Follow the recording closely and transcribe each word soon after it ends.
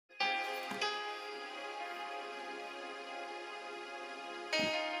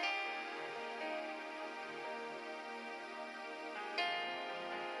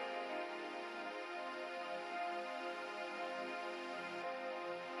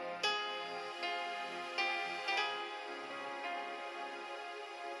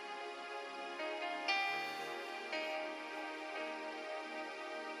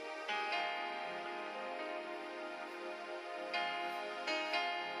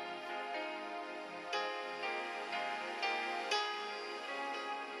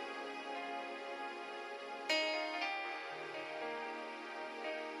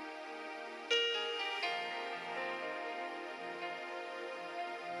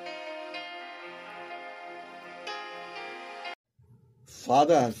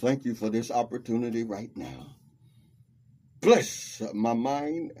Father, I thank you for this opportunity right now. Bless my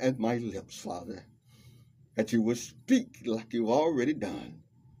mind and my lips, Father, that you will speak like you've already done.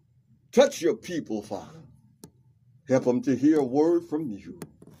 Touch your people, Father. Help them to hear a word from you.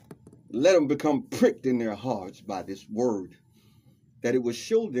 Let them become pricked in their hearts by this word, that it will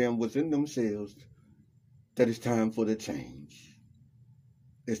show them within themselves that it's time for the change.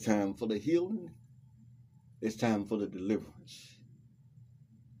 It's time for the healing. It's time for the deliverance.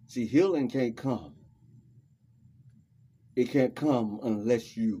 See, healing can't come. It can't come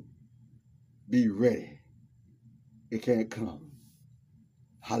unless you be ready. It can't come.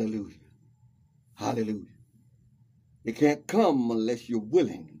 Hallelujah. Hallelujah. It can't come unless you're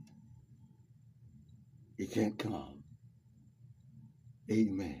willing. It can't come.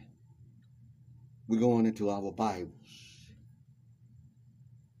 Amen. We're going into our Bibles.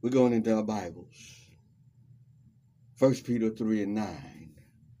 We're going into our Bibles. 1 Peter 3:9.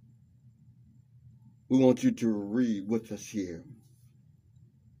 We want you to read with us here.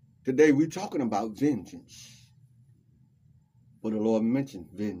 Today we're talking about vengeance. But the Lord mentioned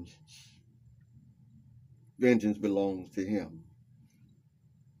vengeance. Vengeance belongs to him.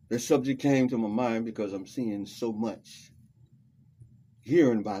 This subject came to my mind because I'm seeing so much,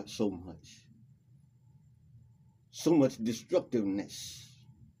 hearing about so much destructiveness.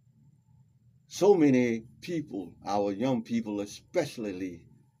 So many people, our young people especially,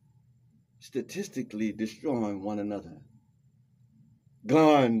 statistically destroying one another.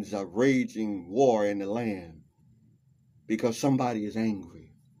 Guns are raging war in the land because somebody is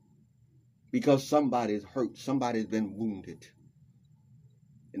angry, because somebody is hurt, somebody's been wounded.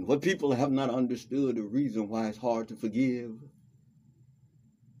 And what people have not understood, the reason why it's hard to forgive,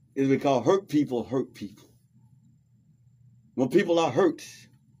 is because hurt people hurt people. When people are hurt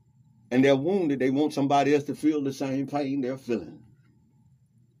and they're wounded, they want somebody else to feel the same pain they're feeling.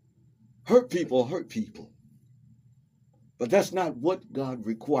 Hurt people hurt people. But that's not what God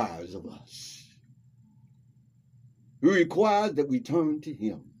requires of us. He requires that we turn to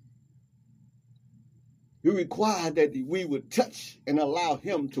him. He requires that we would touch and allow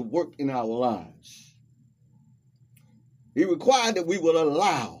him to work in our lives. He required that we would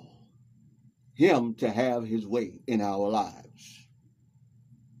allow him to have his way in our lives.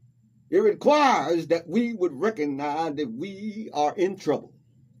 It requires that we would recognize that we are in trouble.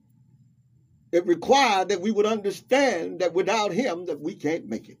 It required that we would understand that without him that we can't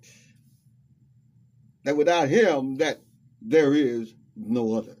make it. That without him that there is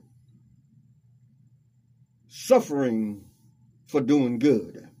no other. Suffering for doing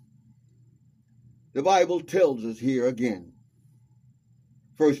good. The Bible tells us here again,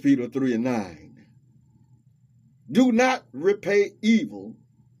 1 Peter 3:9. Do not repay evil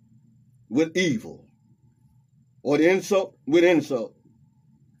with evil, or the insult with insult,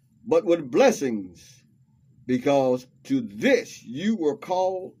 but with blessings, because to this you were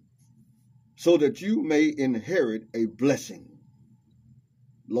called, so that you may inherit a blessing.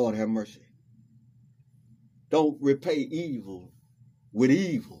 Lord have mercy. Don't repay evil with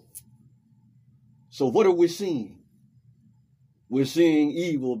evil. So what are we seeing? We're seeing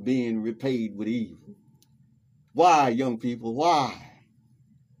evil being repaid with evil. Why, young people? Why?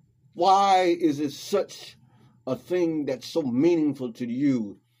 Why is it such a thing that's so meaningful to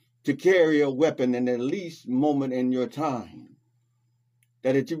you to carry a weapon in the least moment in your time,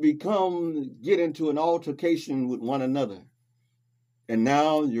 that it you get into an altercation with one another, and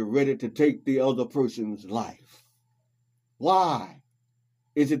now you're ready to take the other person's life? Why?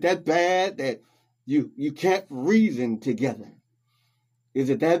 Is it that bad that you can't reason together?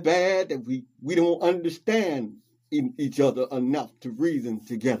 Is it that bad that we don't understand each other enough to reason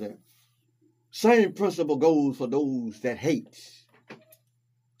together? Same principle goes for those that hate.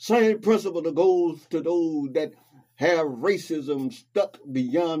 Same principle that goes to those that have racism stuck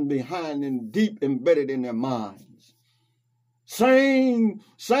behind and deep embedded in their minds. Same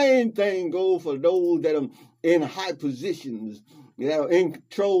thing goes for those that are in high positions, that are in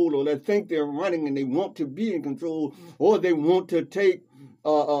control, or that think they're running and they want to be in control, or they want to take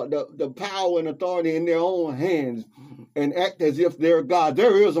the power and authority in their own hands and act as if they're God.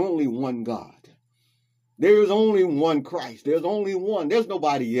 There is only one God. There is only one Christ. There's only one. There's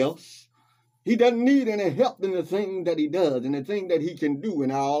nobody else. He doesn't need any help in the thing that he does and the thing that he can do in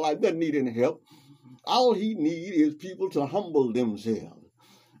our life. Doesn't need any help. All he needs is people to humble themselves.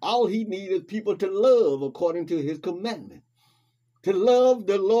 All he needs is people to love according to his commandment. To love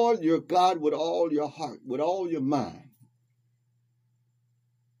the Lord your God with all your heart, with all your mind,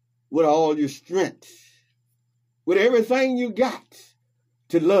 with all your strength, with everything you got.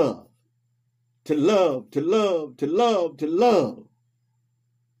 To love, to love, to love, to love, to love.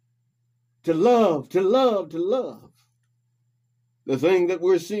 To love, to love, to love. The thing that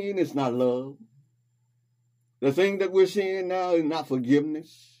we're seeing is not love. The thing that we're seeing now is not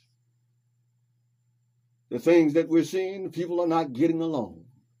forgiveness. The things that we're seeing, people are not getting along.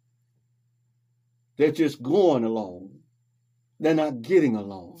 They're just going along. They're not getting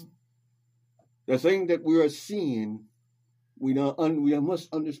along. The thing that we are seeing, we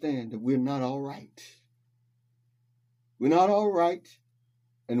must understand that we're not all right. We're not all right,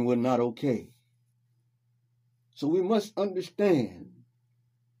 and we're not okay. So we must understand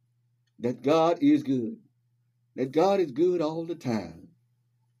that God is good. That God is good all the time.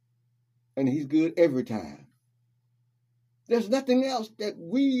 And he's good every time. There's nothing else that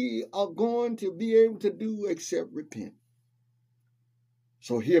we are going to be able to do except repent.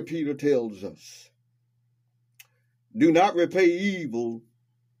 So here Peter tells us, do not repay evil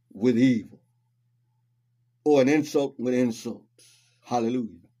with evil, or an insult with insults.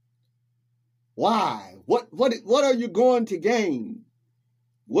 Hallelujah. Why? What are you going to gain?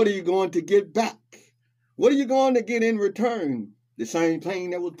 What are you going to get back? What are you going to get in return? The same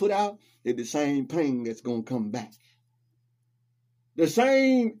pain that was put out is the same pain that's going to come back. The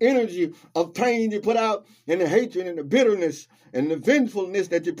same energy of pain you put out, and the hatred and the bitterness and the vengefulness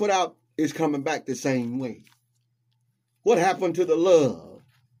that you put out is coming back the same way. What happened to the love?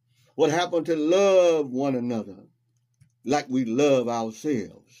 What happened to love one another like we love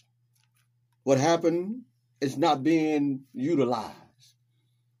ourselves? What happened is not being utilized.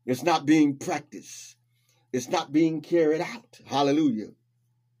 It's not being practiced. It's not being carried out. Hallelujah.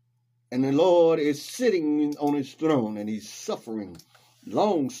 And the Lord is sitting on his throne, and he's suffering.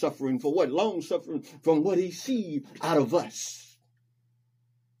 Long suffering for what? Long suffering from what he sees out of us.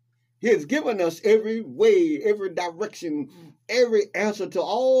 He has given us every way, every direction, every answer to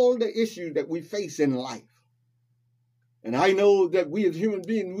all the issues that we face in life. And I know that we as human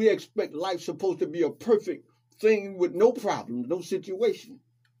beings, we expect life supposed to be a perfect thing with no problems, no situation.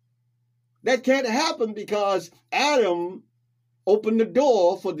 That can't happen because Adam opened the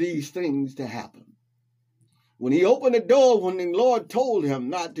door for these things to happen. When he opened the door, when the Lord told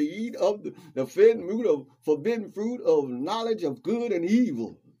him not to eat of the forbidden fruit of knowledge of good and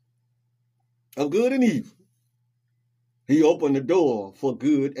evil, he opened the door for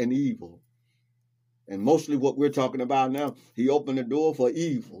good and evil. And mostly what we're talking about now, he opened the door for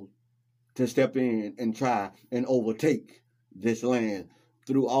evil to step in and try and overtake this land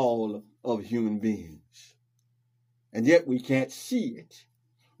through all of human beings. And yet we can't see it.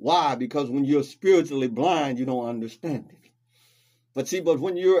 Why? Because when you're spiritually blind, you don't understand it. But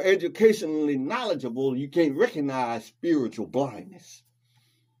when you're educationally knowledgeable, you can't recognize spiritual blindness.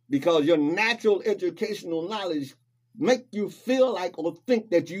 Because your natural educational knowledge make you feel like or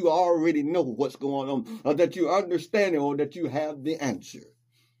think that you already know what's going on, or that you understand it, or that you have the answer.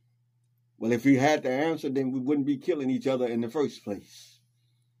 Well, if we had the answer, then we wouldn't be killing each other in the first place.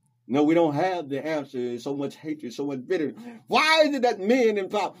 No, we don't have the answer. There's so much hatred, so much bitterness. Why is it that men in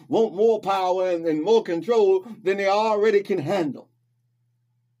power want more power and more control than they already can handle?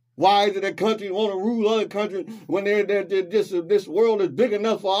 Why is it that countries want to rule other countries when this world is big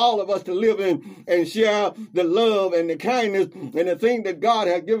enough for all of us to live in and share the love and the kindness and the thing that God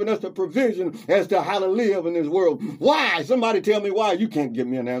has given us the provision as to how to live in this world? Why? Somebody tell me why. You can't give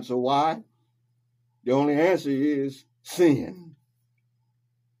me an answer why. The only answer is sin.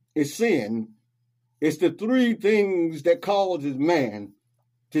 It's sin. It's the three things that causes man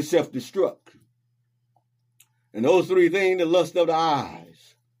to self-destruct. And those three things, the lust of the eyes,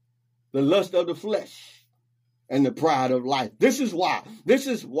 the lust of the flesh, and the pride of life. This is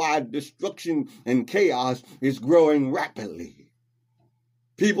why destruction and chaos is growing rapidly.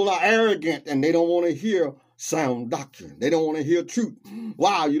 People are arrogant and they don't want to hear sound doctrine. They don't want to hear truth.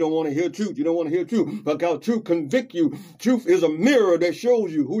 Why you don't want to hear truth? You don't want to hear truth because truth convicts you. Truth is a mirror that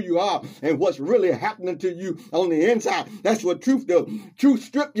shows you who you are and what's really happening to you on the inside. That's what truth does. Truth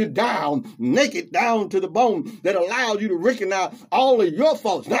strips you down, naked down to the bone, that allows you to recognize all of your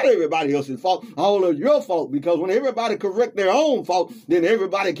faults, not everybody else's fault, all of your fault. Because when everybody correct their own fault, then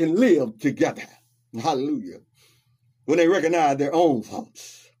everybody can live together. Hallelujah. When they recognize their own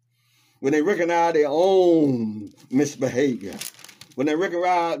faults. When they recognize their own misbehavior, when they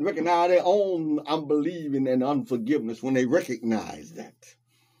recognize their own unbelieving and unforgiveness, when they recognize that,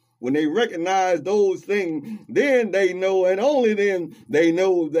 when they recognize those things, then they know, and only then they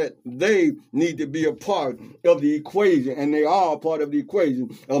know that they need to be a part of the equation, and they are a part of the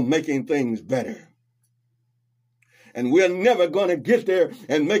equation of making things better. And we're never going to get there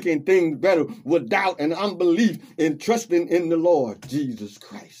and making things better with doubt and unbelief in trusting in the Lord Jesus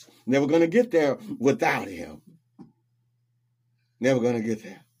Christ. Never going to get there without him. Never going to get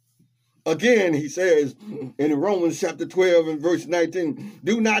there. Again, he says in Romans chapter 12 and verse 19,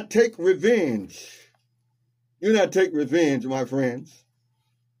 do not take revenge. Do not take revenge, my friends,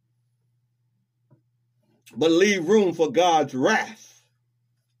 but leave room for God's wrath.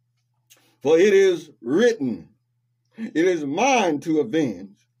 For it is written, it is mine to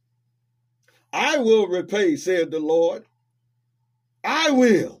avenge. I will repay, said the Lord. I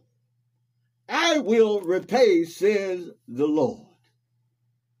will repay, says the Lord.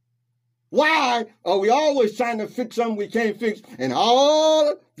 Why are we always trying to fix something we can't fix? And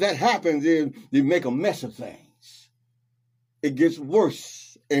all that happens is you make a mess of things. It gets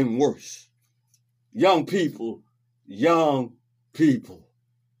worse and worse. Young people,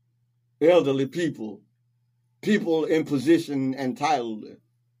 elderly people, people in position and title.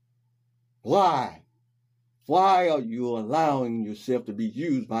 Why? Why are you allowing yourself to be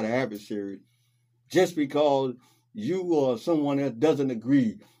used by the adversary just because you or someone else doesn't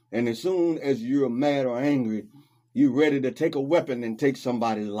agree? And as soon as you're mad or angry, you're ready to take a weapon and take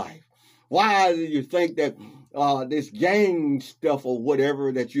somebody's life. Why do you think that this gang stuff or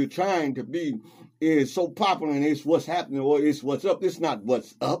whatever that you're trying to be is so popular and it's what's happening or it's what's up? It's not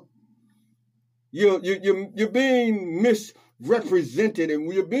what's up. You're being misrepresented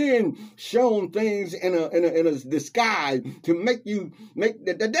and you're being shown things in a disguise to make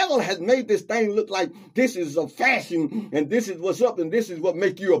the devil has made this thing look like this is a fashion and this is what's up and this is what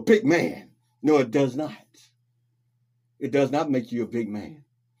makes you a big man. No, it does not. It does not make you a big man.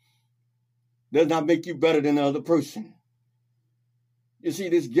 It does not make you better than the other person. You see,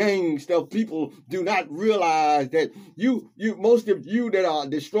 this gang stuff, people do not realize that most of you that are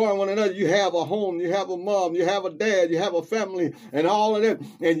destroying one another, you have a home, you have a mom, you have a dad, you have a family, and all of that,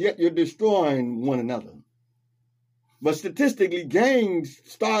 and yet you're destroying one another. But statistically, gangs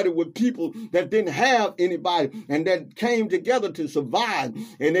started with people that didn't have anybody and that came together to survive.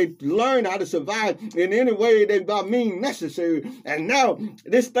 And they learned how to survive in any way they by means necessary. And now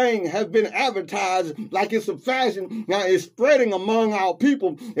this thing has been advertised like it's a fashion. Now it's spreading among our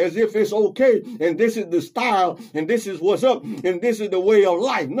people as if it's okay. And this is the style and this is what's up and this is the way of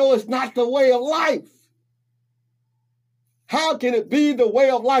life. No, it's not the way of life. How can it be the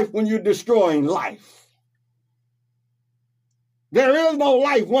way of life when you're destroying life? There is no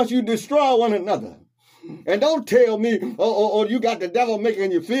life once you destroy one another. And don't tell me, or you got the devil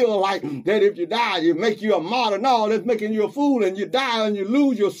making you feel like that if you die, you make you a martyr. No, that's making you a fool and you die and you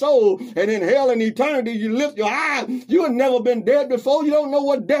lose your soul. And in hell and eternity, you lift your eyes. You have never been dead before. You don't know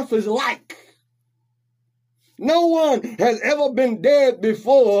what death is like. No one has ever been dead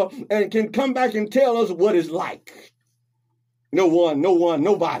before and can come back and tell us what it's like. No one,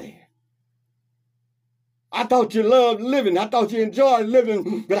 nobody. I thought you loved living. I thought you enjoyed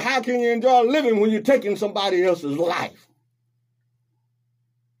living. But how can you enjoy living when you're taking somebody else's life?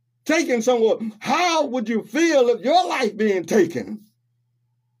 Taking someone. How would you feel if your life being taken?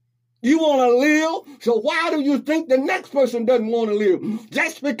 You want to live, so why do you think the next person doesn't want to live?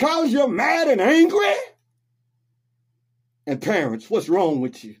 Just because you're mad and angry? And parents, what's wrong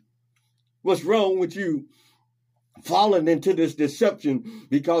with you? What's wrong with you? Falling into this deception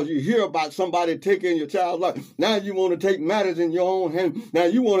because you hear about somebody taking your child's life. Now you want to take matters in your own hand. Now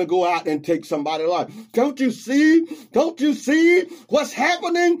you want to go out and take somebody's life. Don't you see? Don't you see what's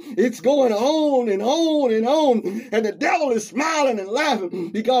happening? It's going on and on and on. And the devil is smiling and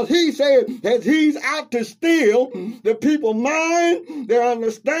laughing because he said that he's out to steal the people's mind, their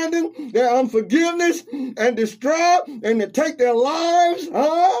understanding, their unforgiveness, and destroy and to take their lives,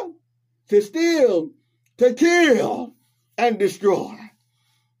 to steal, to kill and destroy.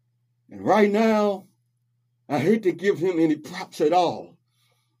 And right now, I hate to give him any props at all,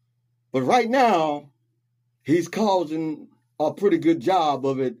 but right now, he's causing a pretty good job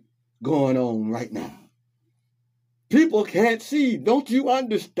of it going on right now. People can't see. Don't you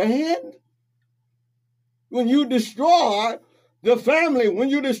understand? When you destroy the family, when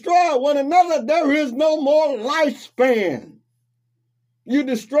you destroy one another, there is no more lifespan. You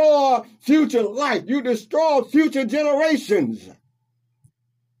destroy future life. You destroy future generations.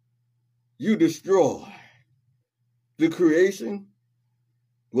 You destroy the creation,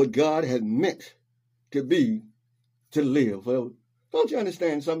 what God had meant to be, to live. Well, don't you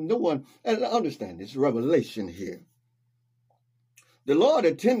understand something? No one understand this revelation here. The Lord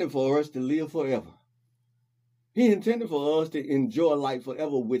intended for us to live forever. He intended for us to enjoy life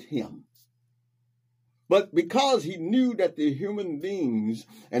forever with him. But because he knew that the human beings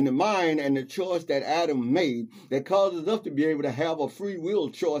and the mind and the choice that Adam made that causes us to be able to have a free will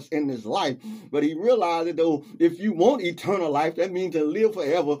choice in this life, but he realized that though if you want eternal life, that means to live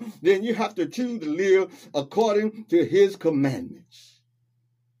forever, then you have to choose to live according to his commandments.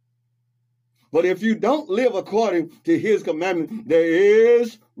 But if you don't live according to his commandment, there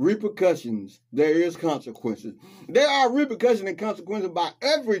is repercussions. There is consequences. There are repercussions and consequences by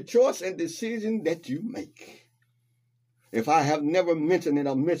every choice and decision that you make. If I have never mentioned it,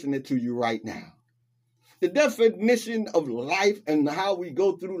 I'll mention it to you right now. The definition of life and how we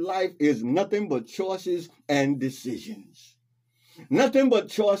go through life is nothing but choices and decisions. Nothing but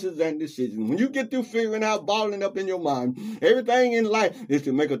choices and decisions. When you get through figuring out, bottling up in your mind, everything in life is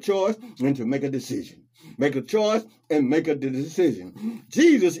to make a choice and to make a decision. Make a choice and make a decision.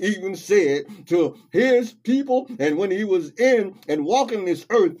 Jesus even said to his people, and when he was in and walking this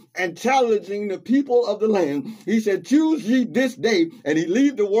earth and challenging the people of the land, he said, choose ye this day. And he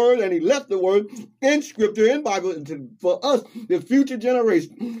left the word in scripture, in Bible, for us, the future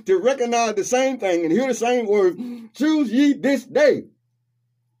generation, to recognize the same thing and hear the same word. Choose ye this day.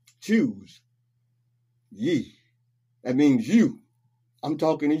 Choose ye. That means you. I'm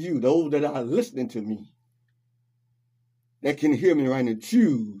talking to you, those that are listening to me, that can hear me right now.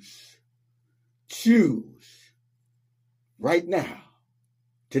 Choose right now,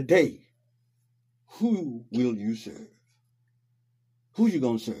 today, who will you serve? Who you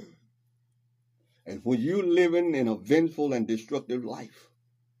going to serve? And when you're living in a vengeful and destructive life,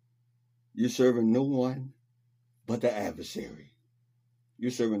 you're serving no one but the adversary. You're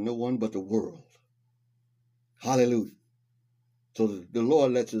serving no one but the world. Hallelujah. So the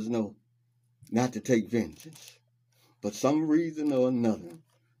Lord lets us know not to take vengeance. But some reason or another,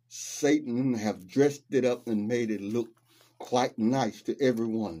 Satan have dressed it up and made it look quite nice to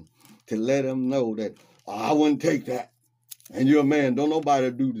everyone to let them know that, oh, I wouldn't take that. And you're a man. Don't nobody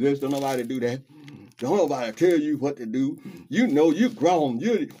do this. Don't nobody do that. Don't nobody tell you what to do. You know you're grown.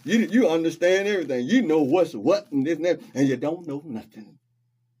 You understand everything. You know what's what and this and that. And you don't know nothing.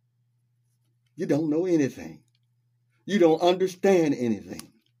 You don't know anything. You don't understand anything.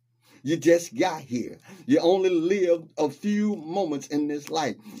 You just got here. You only lived a few moments in this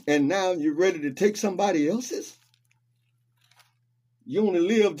life. And now you're ready to take somebody else's? You only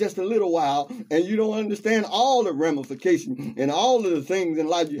live just a little while and you don't understand all the ramifications and all of the things in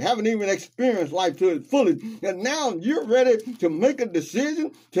life. You haven't even experienced life to its fullest. And now you're ready to make a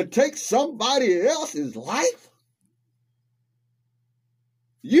decision to take somebody else's life?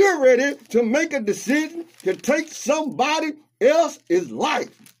 You're ready to make a decision to take somebody else's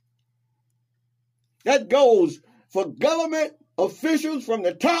life. That goes for government officials from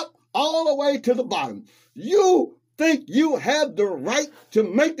the top all the way to the bottom. You think you have the right to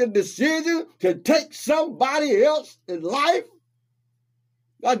make the decision to take somebody else's life?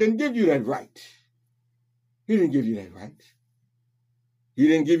 God didn't give you that right. He didn't give you that right. He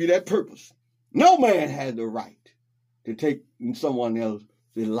didn't give you that purpose. No man has the right to take someone else's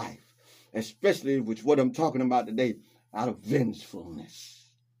life, especially with what I'm talking about today, out of vengefulness.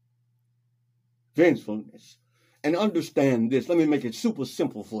 Vengefulness. And understand this. Let me make it super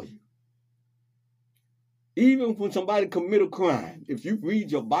simple for you. Even when somebody commit a crime, if you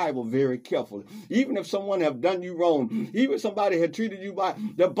read your Bible very carefully, even if someone have done you wrong, even if somebody had treated you bad,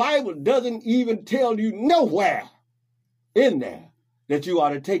 the Bible doesn't even tell you nowhere in there that you ought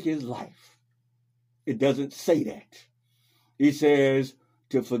to take his life. It doesn't say that. He says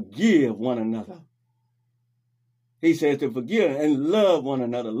to forgive one another. He says to forgive and love one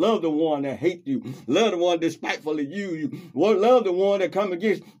another. Love the one that hates you. Love the one despitefully you. Love the one that come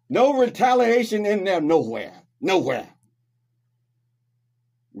against. No retaliation in there nowhere. Nowhere.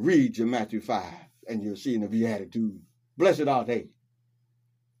 Read your Matthew 5 and you'll see in the Beatitudes. Blessed are they.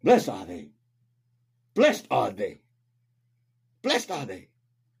 Blessed are they. Blessed are they. Blessed are they.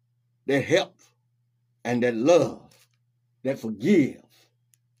 That help and that love, that forgive.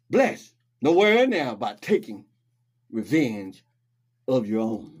 Blessed. Nowhere in there about taking revenge of your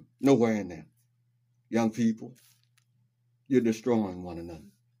own. Nowhere in there. Young people, you're destroying one another.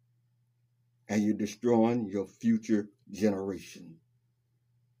 And you're destroying your future generation.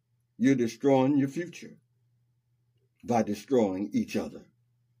 You're destroying your future by destroying each other.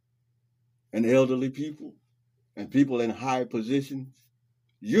 And elderly people and people in higher positions,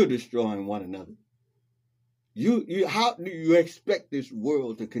 you're destroying one another. How do you expect this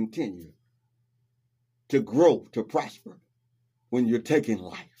world to continue to grow, to prosper, when you're taking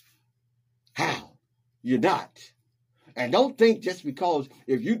life? How? You're not. And don't think just because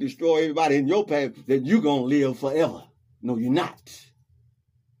if you destroy everybody in your path that you're going to live forever. No, you're not.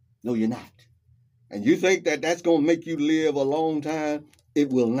 No, you're not. And you think that that's going to make you live a long time? It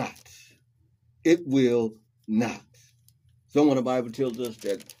will not. It will not. Someone in the Bible tells us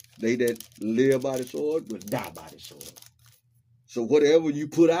that they that live by the sword will die by the sword. So whatever you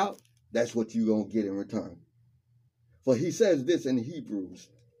put out, that's what you're going to get in return. For he says this in Hebrews.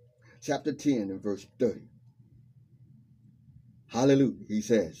 chapter 10 and verse 30. Hallelujah. He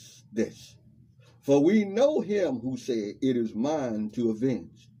says this. For we know him who said, it is mine to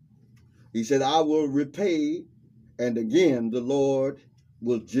avenge. He said, I will repay, and again the Lord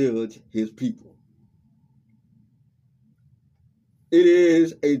will judge his people. It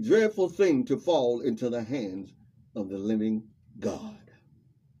is a dreadful thing to fall into the hands of the living God.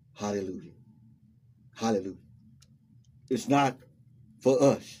 Hallelujah. Hallelujah. It's not for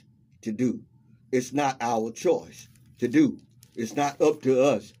us to do. It's not our choice to do. It's not up to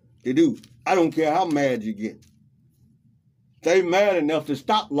us to do. I don't care how mad you get. Stay mad enough to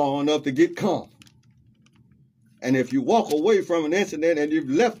stop long enough to get calm. And if you walk away from an incident and you've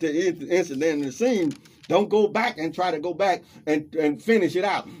left the incident in the scene, don't go back and try to go back and finish it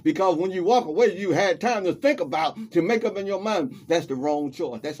out. Because when you walk away, you had time to think about, to make up in your mind, that's the wrong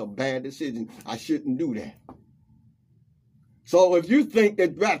choice. That's a bad decision. I shouldn't do that. So if you think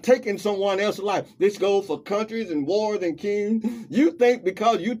that by taking someone else's life, this goes for countries and wars and kings, you think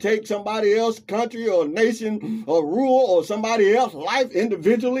because you take somebody else's country or nation or rule or somebody else's life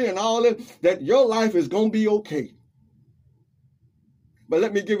individually and all that your life is going to be okay. But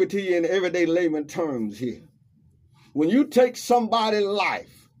let me give it to you in everyday layman terms here. When you take somebody's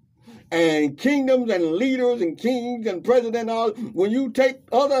life, and kingdoms and leaders and kings and presidents, all, when you take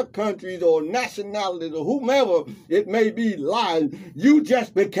other countries or nationalities or whomever it may be lives, you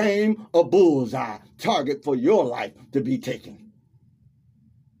just became a bullseye target for your life to be taken.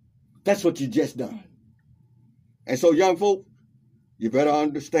 That's what you just done. And so, young folk, you better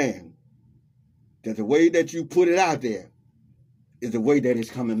understand that the way that you put it out there is the way that it's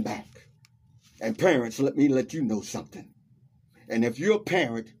coming back. And parents, let me let you know something. And if you're a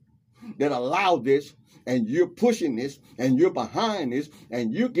parent that allow this, and you're pushing this, and you're behind this,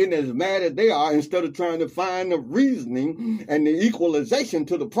 and you're getting as mad as they are, instead of trying to find the reasoning and the equalization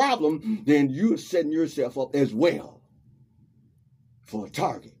to the problem, then you're setting yourself up as well for a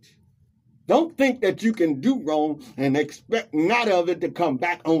target. Don't think that you can do wrong and expect none of it to come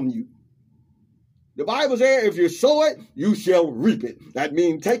back on you. The Bible says, if you sow it, you shall reap it. That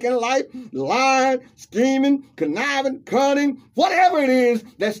means taking life, lying, scheming, conniving, cunning, whatever it is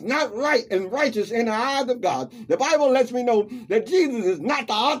that's not right and righteous in the eyes of God. The Bible lets me know that Jesus is not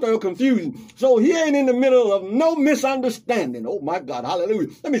the author of confusion. So he ain't in the middle of no misunderstanding. Oh my God, hallelujah.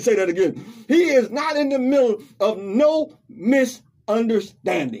 Let me say that again. He is not in the middle of no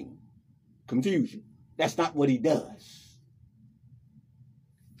misunderstanding. Confusion. That's not what he does.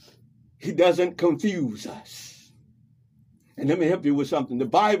 He doesn't confuse us. And let me help you with something. The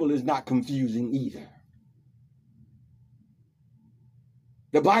Bible is not confusing either.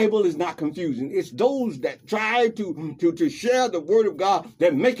 The Bible is not confusing. It's those that try to share the word of God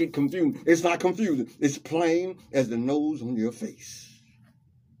that make it confusing. It's not confusing. It's plain as the nose on your face.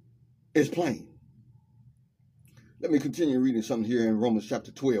 It's plain. Let me continue reading something here in Romans chapter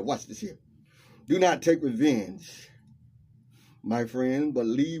 12. Watch this here. Do not take revenge, my friend, but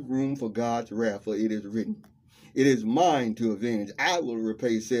leave room for God's wrath, for it is written, it is mine to avenge. I will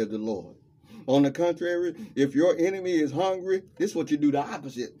repay, says the Lord. On the contrary, if your enemy is hungry, this is what you do the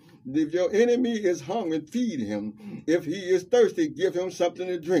opposite. If your enemy is hungry, feed him. If he is thirsty, give him something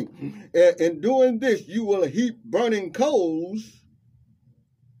to drink. In doing this, you will heap burning coals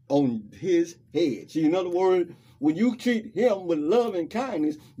on his head. See, in other words, when you treat him with love and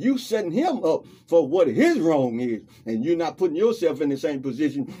kindness, you setting him up for what his wrong is. And you're not putting yourself in the same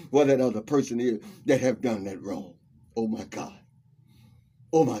position where that other person is that have done that wrong. Oh my God.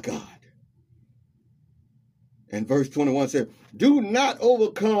 Oh my God. And verse 21 says, do not be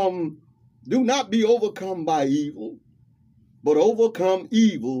overcome by evil, but overcome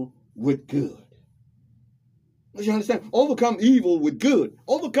evil with good. Don't you understand? Overcome evil with good.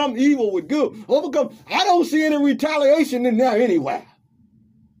 Overcome evil with good. I don't see any retaliation in there anywhere.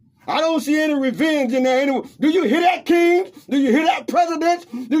 I don't see any revenge in there anywhere. Do you hear that, kings? Do you hear that, presidents?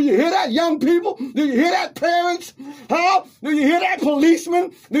 Do you hear that, young people? Do you hear that, parents? Huh? Do you hear that,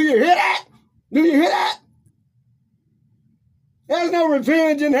 policemen? Do you hear that? Do you hear that? There's no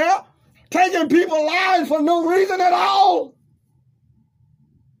revenge in there. Taking people's lives for no reason at all.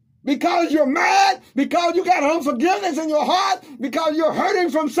 Because you're mad, because you got unforgiveness in your heart, because you're hurting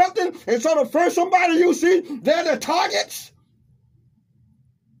from something, and so the first somebody you see, they're the targets.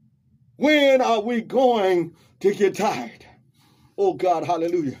 When are we going to get tired? Oh God,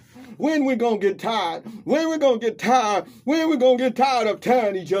 hallelujah. When we going to get tired? When we going to get tired? When we going to get tired of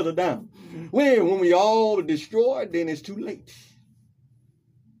tearing each other down? When we all destroyed, then it's too late.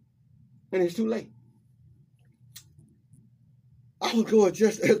 And it's too late. I would go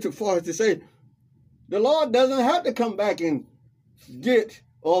just as far as to say, the Lord doesn't have to come back and get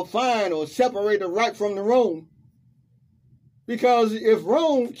or find or separate the right from the wrong. Because if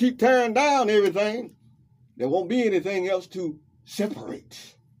Rome keep tearing down everything, there won't be anything else to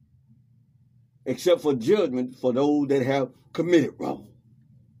separate, except for judgment for those that have committed wrong.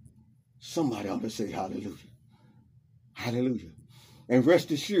 Somebody ought to say hallelujah. Hallelujah. And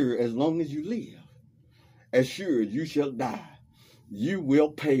rest assured, as long as you live, as sure as you shall die, you will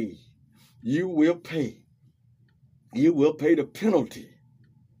pay. You will pay. You will pay the penalty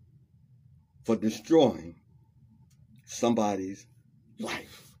for destroying somebody's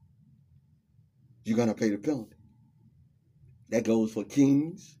life. You're going to pay the penalty. That goes for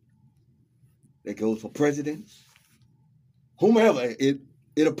kings. That goes for presidents. Whomever it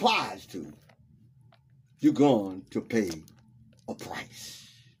applies to. You're going to pay a price.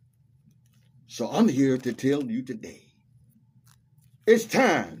 So I'm here to tell you today, it's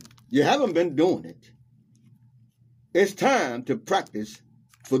time. You haven't been doing it. It's time to practice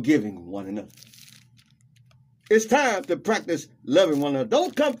forgiving one another. It's time to practice loving one another.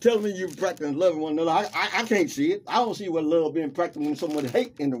 Don't come telling me you practice loving one another. I can't see it. I don't see what love being practiced when someone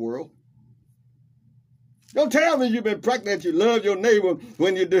hate in the world. Don't tell me you've been practicing that you love your neighbor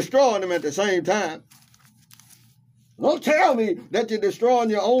when you're destroying them at the same time. Don't tell me that you're destroying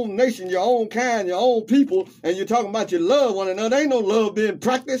your own nation, your own kind, your own people, and you're talking about you love one another. There ain't no love being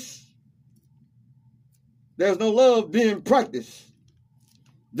practiced. There's no love being practiced.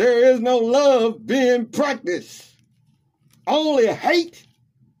 There is no love being practiced. Only hate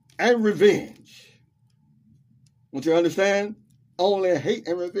and revenge. Don't you understand? Only hate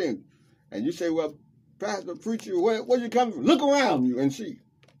and revenge. And you say, well, pastor, preacher, where you coming from? Look around you and see.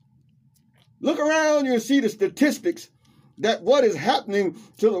 Look around you and see the statistics that what is happening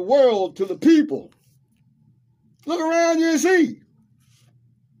to the world, to the people. Look around you and see.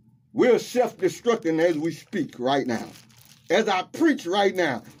 We're self-destructing as we speak right now. As I preach right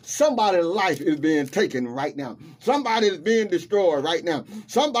now, somebody's life is being taken right now. Somebody is being destroyed right now.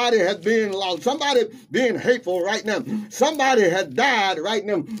 Somebody has been lost. Somebody being hateful right now. Somebody has died right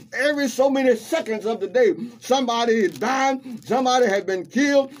now. Every so many seconds of the day, somebody is dying. Somebody has been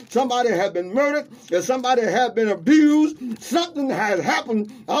killed. Somebody has been murdered. And somebody has been abused. Something has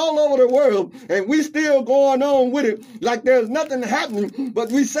happened all over the world. And we still going on with it like there's nothing happening.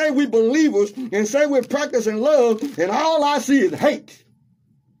 But we say we believers and say we're practicing love. And all I see is hate.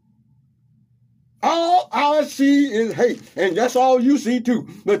 All I see is hate. And that's all you see too.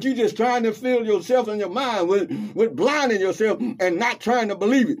 But you just trying to fill yourself and your mind with blinding yourself and not trying to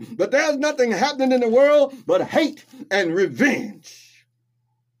believe it. But there's nothing happening in the world but hate and revenge.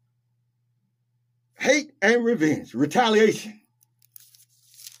 Hate and revenge. Retaliation.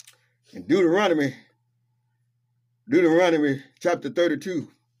 In Deuteronomy chapter 32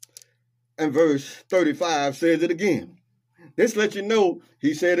 and verse 35 says it again. This lets you know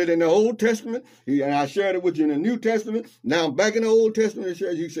he said it in the Old Testament, and I shared it with you in the New Testament. Now back in the Old Testament,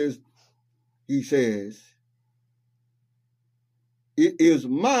 he says, it is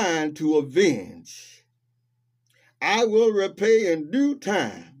mine to avenge. I will repay in due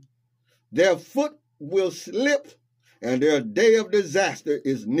time. Their foot will slip, and their day of disaster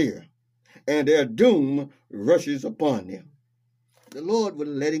is near, and their doom rushes upon them. The Lord was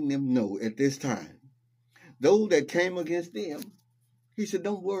letting them know at this time, those that came against them, he said,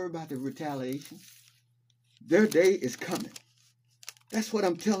 don't worry about the retaliation. Their day is coming. That's what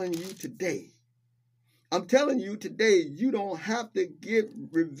I'm telling you today. I'm telling you today, you don't have to get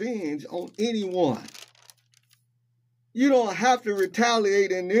revenge on anyone. You don't have to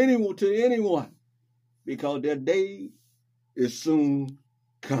retaliate to anyone because their day is soon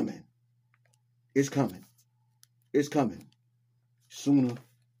coming. It's coming. It's coming. Sooner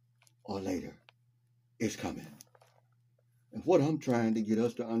or later. It's coming. And what I'm trying to get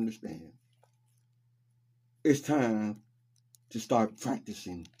us to understand, it's time to start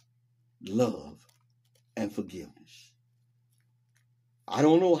practicing love and forgiveness. I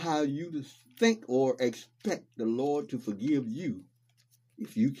don't know how you think or expect the Lord to forgive you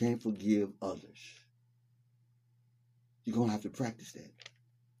if you can't forgive others. You're going to have to practice that.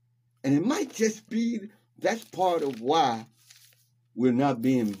 And it might just be that's part of why we're not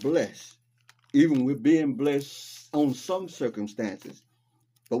being blessed. Even we're being blessed on some circumstances,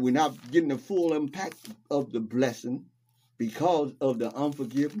 but we're not getting the full impact of the blessing because of the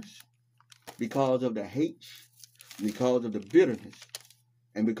unforgiveness, because of the hate, because of the bitterness,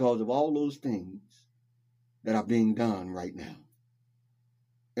 and because of all those things that are being done right now.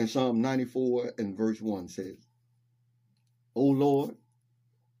 And Psalm 94 and verse 1 says, O Lord,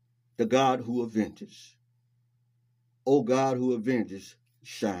 the God who avenges, O God who avenges,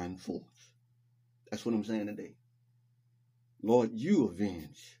 shine forth. That's what I'm saying today. Lord, you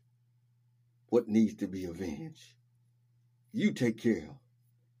avenge what needs to be avenged. You take care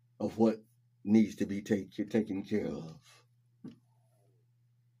of what needs to be taken care of.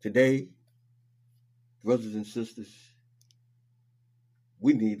 Today, brothers and sisters,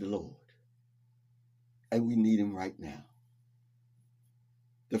 we need the Lord. And we need him right now.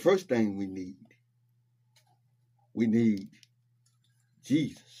 The first thing we need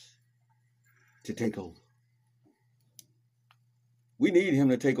Jesus to take over. We need him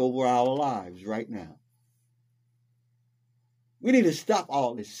to take over our lives right now. We need to stop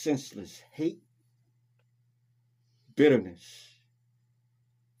all this senseless hate, bitterness,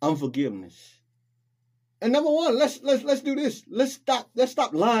 unforgiveness. And number one, let's do this. Let's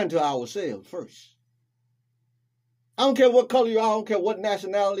stop lying to ourselves first. I don't care what color you are, I don't care what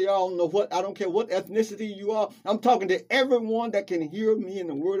nationality you are, I don't care what ethnicity you are. I'm talking to everyone that can hear me in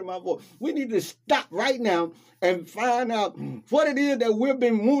the word of my voice. We need to stop right now and find out what it is that we've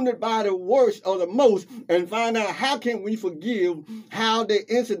been wounded by the worst or the most, and find out how can we forgive how the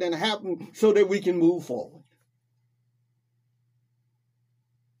incident happened so that we can move forward.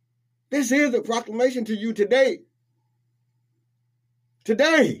 This is a proclamation to you today.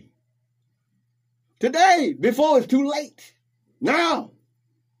 Today, before it's too late. Now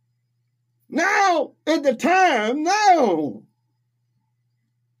is the time. Now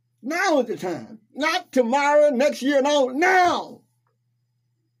is the time. Not tomorrow, next year, no, now.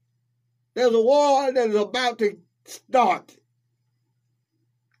 There's a war that is about to start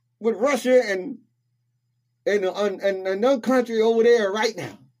with Russia and another country over there right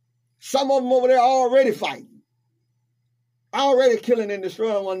now. Some of them over there are already fighting, already killing and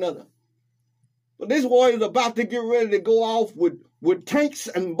destroying one another. But this war is about to get ready to go off with tanks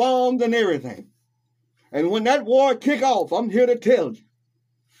and bombs and everything. And when that war kick off, I'm here to tell you,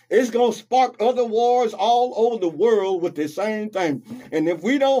 it's going to spark other wars all over the world with the same thing. And if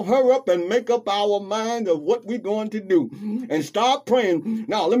we don't hurry up and make up our mind of what we're going to do and start praying.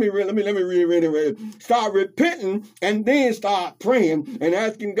 Now, let me read. Start repenting and then start praying and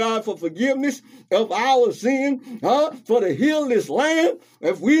asking God for forgiveness of our sin, for to heal this land.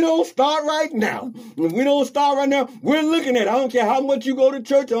 If we don't start right now, we're looking at, I don't care how much you go to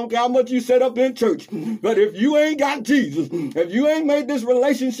church, I don't care how much you set up in church. But if you ain't got Jesus, if you ain't made this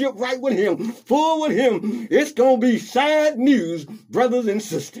relationship right with him, full with him, it's going to be sad news, brothers and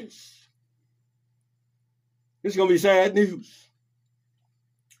sisters. It's going to be sad news.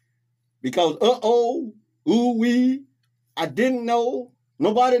 Because, I didn't know,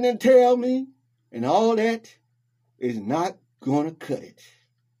 nobody didn't tell me, and all that is not going to cut it.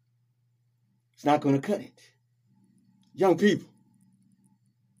 It's not going to cut it. Young people,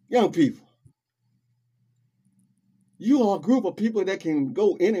 you are a group of people that can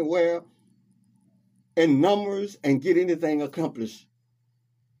go anywhere in numbers and get anything accomplished.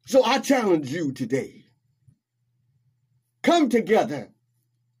 So I challenge you today. Come together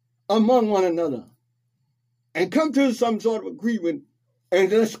among one another and come to some sort of agreement,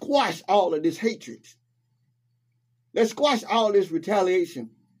 and let's squash all of this hatred. Let's squash all this retaliation.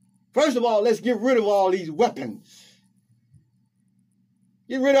 First of all, let's get rid of all these weapons.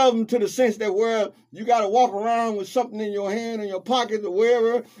 Get rid of them to the sense that where you got to walk around with something in your hand, in your pocket, or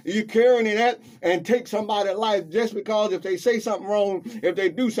wherever you're carrying it at, and take somebody's life just because if they say something wrong, if they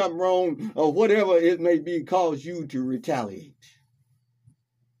do something wrong, or whatever it may be, cause you to retaliate.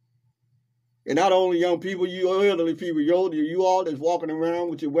 And not only young people, you elderly people, you all that's walking around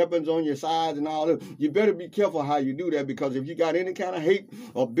with your weapons on your sides and all that, you better be careful how you do that, because if you got any kind of hate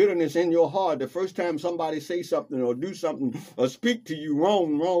or bitterness in your heart, the first time somebody say something or do something or speak to you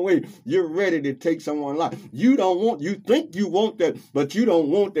wrong way, you're ready to take someone's life. You think you want that, but you don't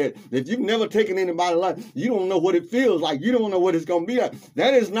want that. If you've never taken anybody's life, you don't know what it feels like. You don't know what it's going to be like.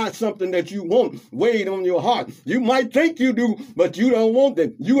 That is not something that you want weighed on your heart. You might think you do, but you don't want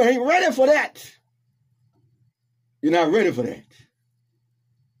that. You ain't ready for that. You're not ready for that.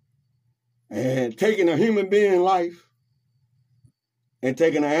 And taking a human being's life and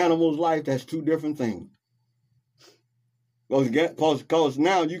taking an animal's life, that's two different things. Because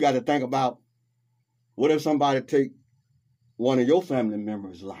now you got to think about, what if somebody take one of your family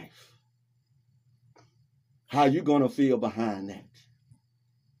members' life? How you going to feel behind that?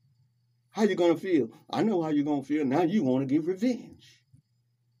 How you going to feel? I know how you're going to feel. Now you want to get revenge.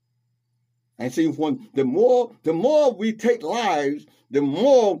 And see, the more we take lives, the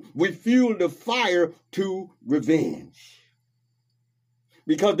more we fuel the fire to revenge.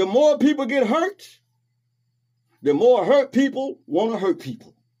 Because the more people get hurt, the more hurt people want to hurt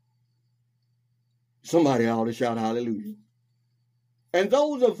people. Somebody ought to shout hallelujah. And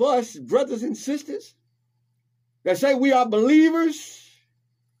those of us, brothers and sisters, that say we are believers,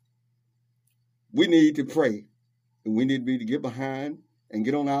 we need to pray. And we need to get behind and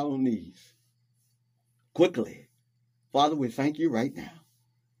get on our knees quickly. Father, we thank you right now.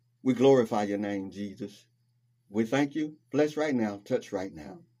 We glorify your name, Jesus. We thank you. Bless right now. Touch right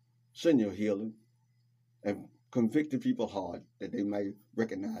now. Send your healing and convict the people hard that they may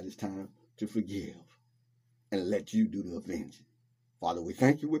recognize it's time to forgive and let you do the avenging. Father, we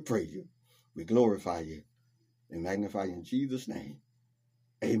thank you. We praise you. We glorify you and magnify you in Jesus' name.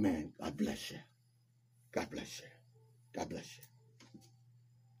 Amen. God bless you. God bless you. God bless you.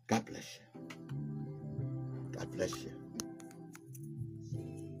 God bless you. God bless you.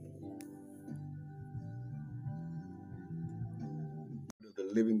 The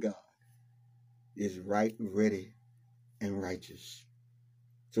living God is right, ready, and righteous.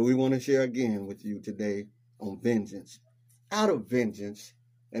 So we want to share again with you today on vengeance. Out of vengeance,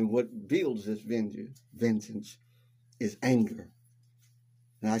 and what builds this vengeance is anger.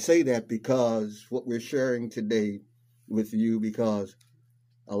 And I say that because what we're sharing today with you, because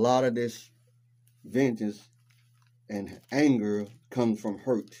a lot of this vengeance and anger comes from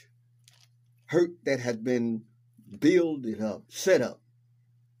hurt. Hurt that has been built up, set up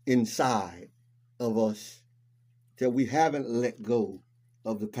inside of us that we haven't let go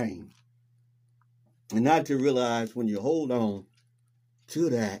of the pain. And not to realize when you hold on to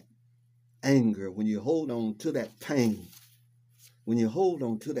that anger, when you hold on to that pain, when you hold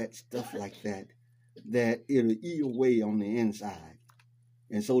on to that stuff like that, that it'll eat away on the inside.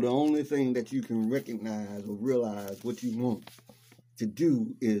 And so the only thing that you can recognize or realize what you want to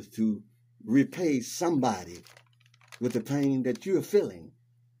do is to repay somebody with the pain that you're feeling.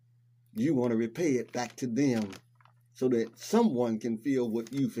 You want to repay it back to them so that someone can feel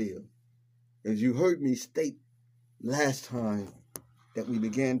what you feel. As you heard me state last time that we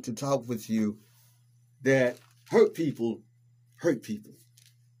began to talk with you, that hurt people hurt people.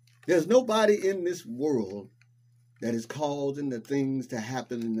 There's nobody in this world that is causing the things to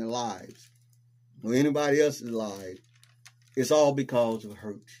happen in their lives or anybody else's lives. It's all because of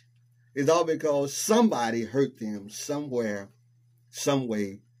hurt. It's all because somebody hurt them somewhere, some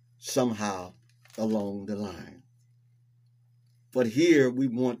way, somehow along the line. But here we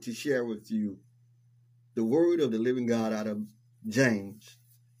want to share with you the word of the living God out of James.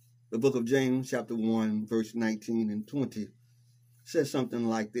 The book of James, chapter 1, verse 19 and 20 says something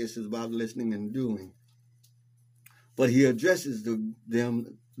like this. It's about listening and doing. But he addresses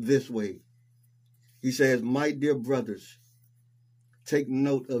them this way. He says, "My dear brothers, take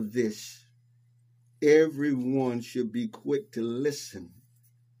note of this. Everyone should be quick to listen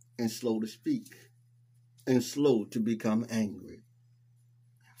and slow to speak and slow to become angry.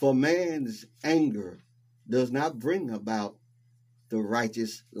 For man's anger does not bring about the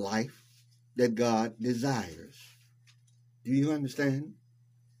righteous life that God desires." Do you understand?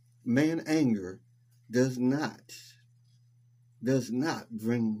 Man anger does not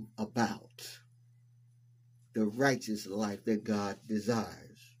bring about the righteous life that God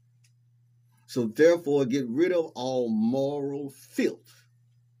desires. So therefore, get rid of all moral filth.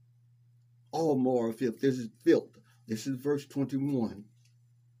 All moral filth. This is filth. This is verse 21.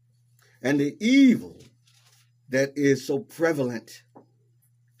 And the evil that is so prevalent,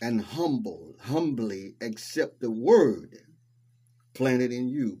 and humbly accept the word planted in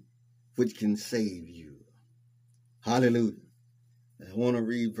you, which can save you. Hallelujah. I want to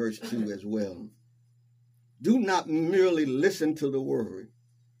read verse 2 as well. Do not merely listen to the word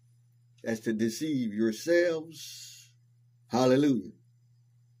as to deceive yourselves. Hallelujah.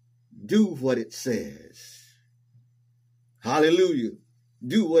 Do what it says. Hallelujah.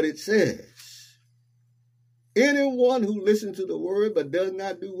 Do what it says. Anyone who listens to the word but does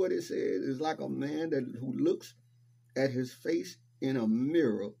not do what it says is like a man who looks at his face in a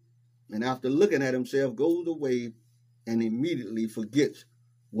mirror and after looking at himself goes away and immediately forgets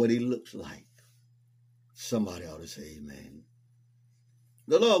what he looks like. Somebody ought to say amen.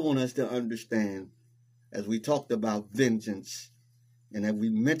 The Lord wants us to understand, as we talked about vengeance and as we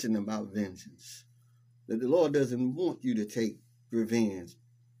mentioned about vengeance, that the Lord doesn't want you to take revenge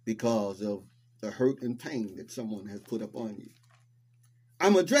because of the hurt and pain that someone has put upon you.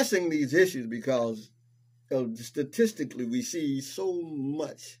 I'm addressing these issues because statistically we see so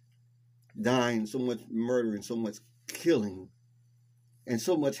much dying, so much murdering, so much killing, and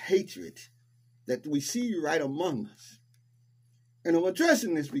so much hatred that we see right among us. And I'm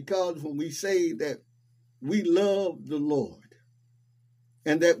addressing this because when we say that we love the Lord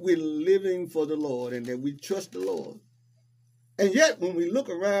and that we're living for the Lord and that we trust the Lord, and yet when we look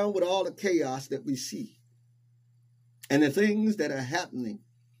around with all the chaos that we see and the things that are happening,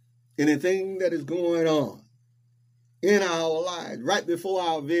 anything that is going on, in our lives, right before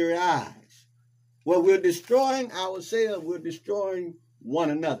our very eyes. Well, we're destroying ourselves, we're destroying one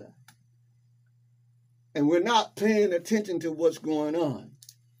another. And we're not paying attention to what's going on.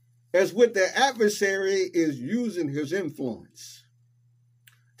 As with the adversary is using his influence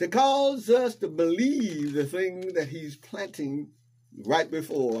to cause us to believe the thing that he's planting right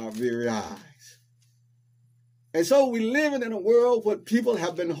before our very eyes. And so we live in a world where people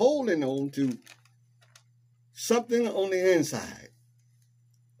have been holding on to something on the inside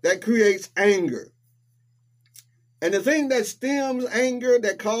that creates anger. And the thing that stems anger,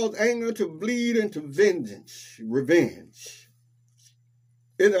 that causes anger to bleed into vengeance, revenge,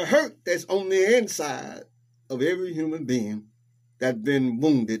 is a hurt that's on the inside of every human being that's been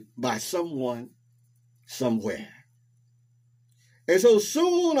wounded by someone, somewhere. And so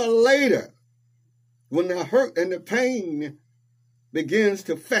sooner or later, when the hurt and the pain begins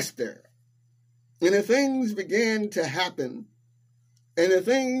to fester, and the things begin to happen, and the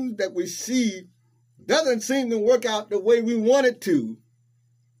things that we see doesn't seem to work out the way we want it to,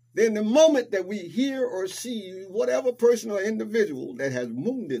 then the moment that we hear or see whatever person or individual that has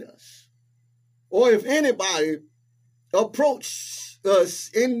wounded us, or if anybody approaches us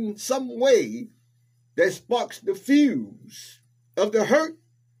in some way that sparks the fuse of the hurt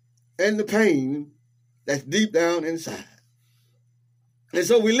and the pain that's deep down inside. And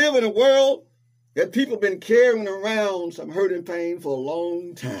so we live in a world that people have been carrying around some hurt and pain for a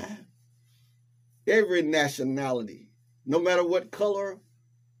long time. Every nationality, no matter what color,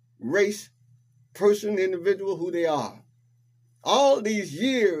 race, person, individual, who they are. All these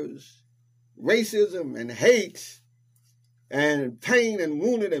years, racism and hate and pain and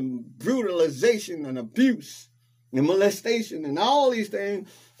wounded and brutalization and abuse and molestation and all these things,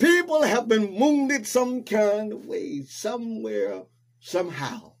 people have been wounded some kind of way, somewhere,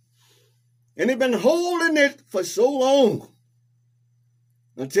 somehow. And they've been holding it for so long.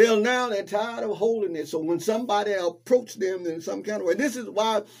 Until now, they're tired of holding it. So when somebody approaches them in some kind of way, this is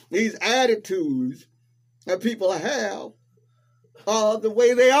why these attitudes that people have are the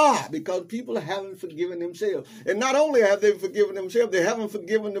way they are, because people haven't forgiven themselves. And not only have they forgiven themselves, they haven't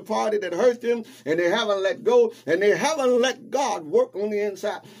forgiven the party that hurt them, and they haven't let go, and they haven't let God work on the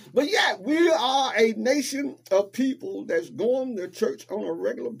inside. But yet, we are a nation of people that's going to church on a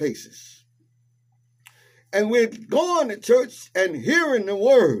regular basis. And we're going to church and hearing the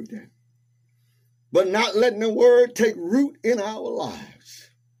word, but not letting the word take root in our lives.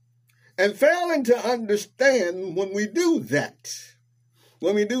 And failing to understand when we do that.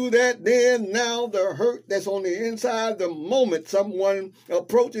 When we do that, then now the hurt that's on the inside, the moment someone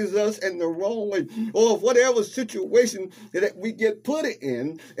approaches us in the wrong way, or whatever situation that we get put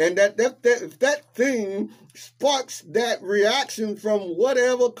in, and that thing sparks that reaction from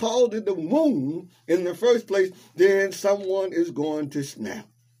whatever caused the wound in the first place, then someone is going to snap.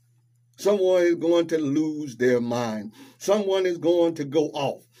 Someone is going to lose their mind. Someone is going to go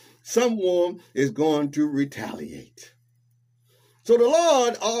off. Someone is going to retaliate. So the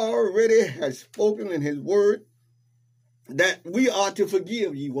Lord already has spoken in his word that we are to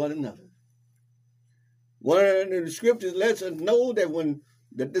forgive ye one another. One of the scriptures lets us know that when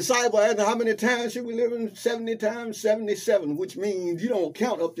the disciple asked how many times should we live in, 70 times 77, which means you don't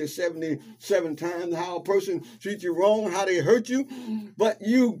count up to 77 times how a person treats you wrong, how they hurt you, but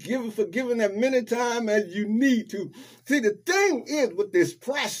you forgive them many times as you need to. See, the thing is with this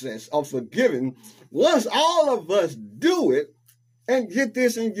process of forgiving, once all of us do it, and get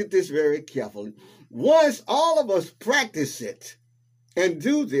this very carefully. Once all of us practice it and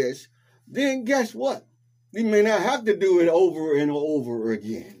do this, then guess what? We may not have to do it over and over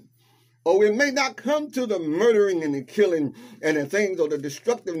again. Or we may not come to the murdering and the killing and the things or the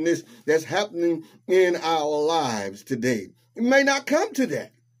destructiveness that's happening in our lives today. We may not come to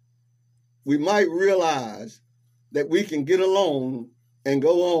that. We might realize that we can get along and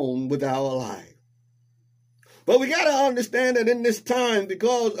go on with our life. But we got to understand that in this time,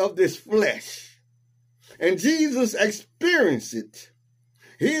 because of this flesh, and Jesus experienced it.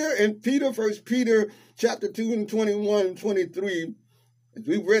 Here in 1 Peter chapter 2 and 21 and 23, as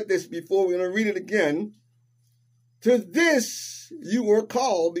we read this before, we're going to read it again. To this you were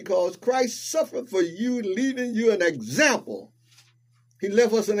called, because Christ suffered for you, leaving you an example. He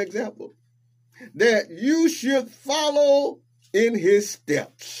left us an example, that you should follow in his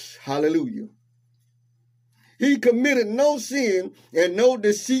steps. Hallelujah. He committed no sin, and no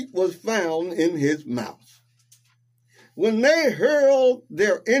deceit was found in his mouth. When they hurled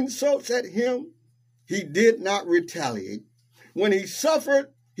their insults at him, he did not retaliate. When he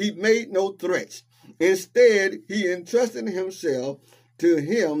suffered, he made no threats. Instead, he entrusted himself to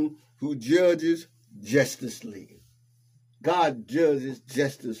him who judges justly. God judges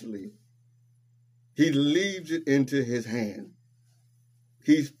justly. He leaves it into his hand.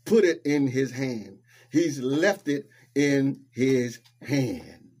 He's put it in his hand. He's left it in his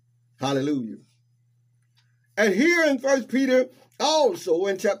hand. Hallelujah. And here in 1 Peter, also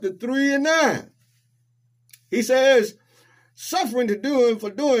in chapter 3 and 9, he says, suffering to do for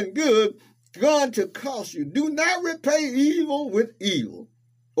doing good, going to cost you. Do not repay evil with evil,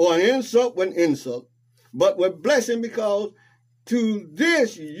 or an insult with insult, but with blessing, because to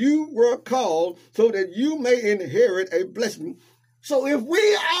this you were called, so that you may inherit a blessing. So if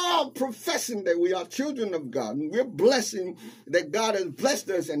we are professing that we are children of God, and we're blessing that God has blessed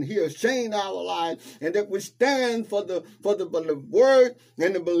us and he has changed our lives, and that we stand for the word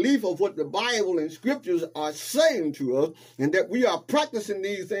and the belief of what the Bible and scriptures are saying to us, and that we are practicing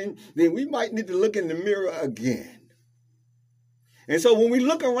these things, then we might need to look in the mirror again. And so when we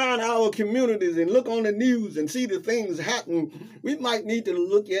look around our communities and look on the news and see the things happening, we might need to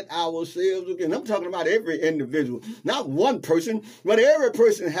look at ourselves again. I'm talking about every individual, not one person, but every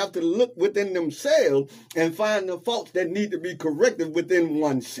person have to look within themselves and find the faults that need to be corrected within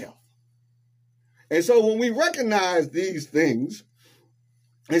oneself. And so when we recognize these things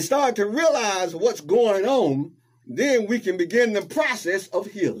and start to realize what's going on, then we can begin the process of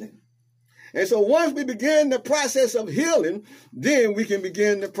healing. And so once we begin the process of healing, then we can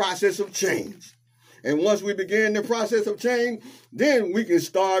begin the process of change. And once we begin the process of change, then we can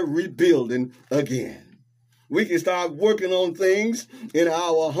start rebuilding again. We can start working on things in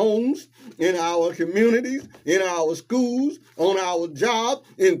our homes, in our communities, in our schools, on our job,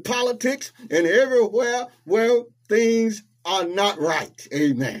 in politics, and everywhere where things are not right.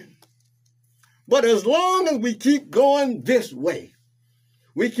 Amen. But as long as we keep going this way,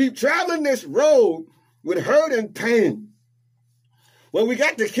 we keep traveling this road with hurt and pain, well, we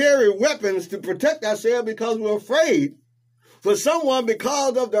got to carry weapons to protect ourselves because we're afraid for someone,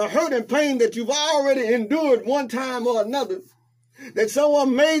 because of the hurt and pain that you've already endured one time or another, that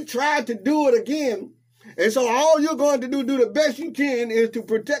someone may try to do it again. And so all you're going to do the best you can is to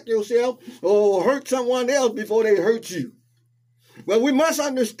protect yourself or hurt someone else before they hurt you. Well, we must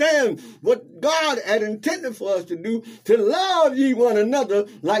understand what God had intended for us to do, to love ye one another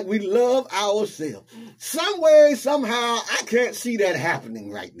like we love ourselves. Some way, somehow, I can't see that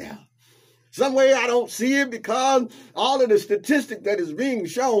happening right now. Some way I don't see it, because all of the statistics that is being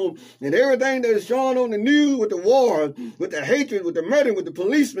shown and everything that is shown on the news with the war, with the hatred, with the murder, with the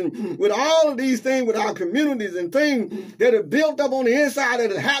policemen, with all of these things, with our communities and things that are built up on the inside that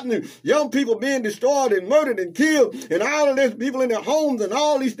is happening, young people being destroyed and murdered and killed, and all of this, people in their homes and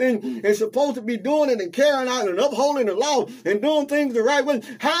all these things, and supposed to be doing it and carrying out and upholding the law and doing things the right way.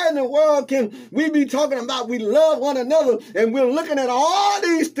 How in the world can we be talking about we love one another and we're looking at all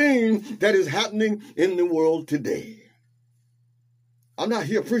these things that is happening in the world today? I'm not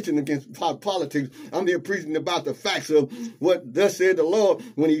here preaching against politics. I'm here preaching about the facts of what thus said the Lord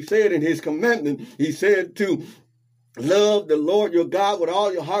when he said in his commandment, he said to love the Lord your God with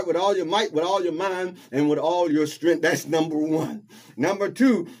all your heart, with all your might, with all your mind, and with all your strength. That's number one. Number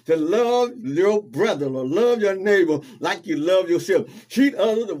two, to love your brother or love your neighbor like you love yourself. Treat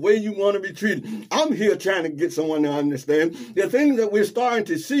others the way you want to be treated. I'm here trying to get someone to understand the things that we're starting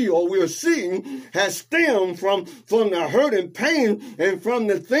to see or we're seeing has stemmed from the hurt and pain and from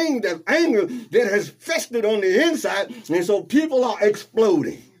the thing, that anger that has festered on the inside. And so people are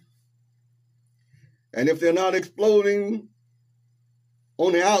exploding. And if they're not exploding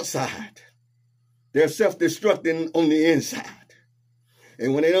on the outside, they're self-destructing on the inside.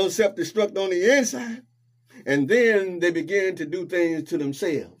 And when they don't self-destruct on the inside, and then they begin to do things to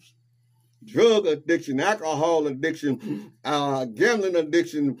themselves. Drug addiction, alcohol addiction, gambling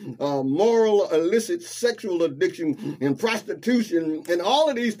addiction, moral illicit sexual addiction, and prostitution, and all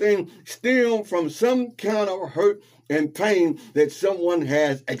of these things stem from some kind of hurt and pain that someone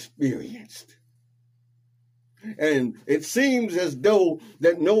has experienced. And it seems as though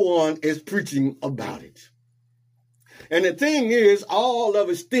that no one is preaching about it. And the thing is, all of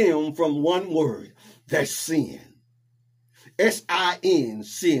it stems from one word, that's sin. S-I-N,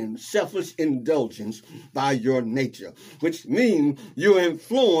 sin, selfish indulgence by your nature, which means you're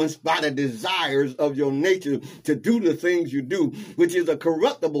influenced by the desires of your nature to do the things you do, which is a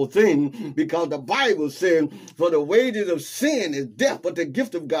corruptible thing, because the Bible says, for the wages of sin is death, but the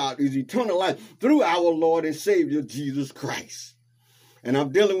gift of God is eternal life through our Lord and Savior, Jesus Christ. And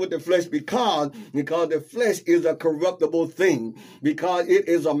I'm dealing with the flesh because the flesh is a corruptible thing, because it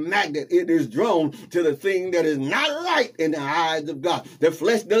is a magnet. It is drawn to the thing that is not right in the eyes of God. The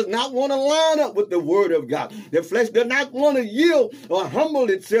flesh does not want to line up with the word of God. The flesh does not want to yield or humble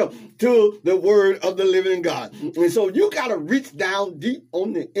itself to the word of the living God. And so you got to reach down deep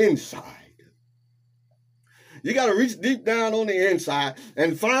on the inside. You got to reach deep down on the inside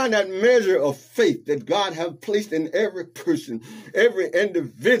and find that measure of faith that God has placed in every person, every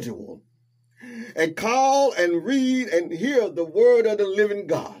individual, and call and read and hear the word of the living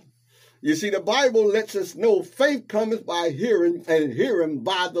God. You see, the Bible lets us know faith cometh by hearing, and hearing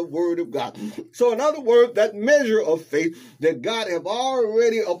by the word of God. So in other words, that measure of faith that God have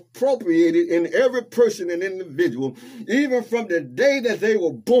already appropriated in every person and individual, even from the day that they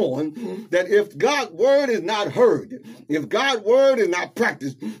were born, that if God's word is not heard, if God's word is not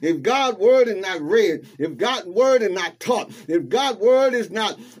practiced, if God's word is not read, if God's word is not taught, if God's word is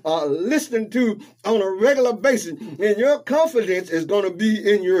not listened to on a regular basis, then your confidence is going to be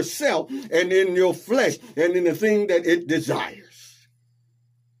in yourself and in your flesh and in the thing that it desires.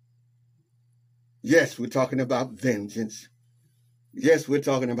 Yes, we're talking about vengeance. Yes, we're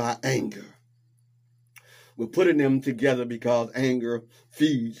talking about anger. We're putting them together because anger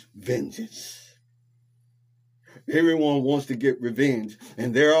feeds vengeance. Everyone wants to get revenge.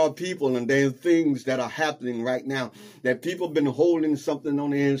 And there are people and there are things that are happening right now that people have been holding something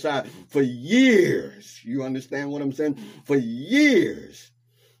on the inside for years. You understand what I'm saying? For years.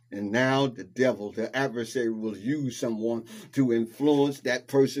 And now the devil, the adversary, will use someone to influence that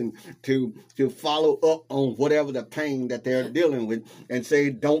person to follow up on whatever the pain that they're dealing with and say,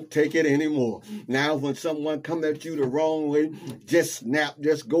 don't take it anymore. Now, when someone comes at you the wrong way, just snap,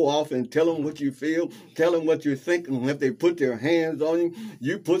 just go off and tell them what you feel, tell them what you're thinking. And if they put their hands on you,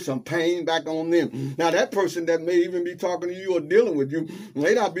 you put some pain back on them. Now, that person that may even be talking to you or dealing with you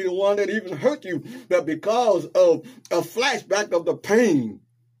may not be the one that even hurt you, but because of a flashback of the pain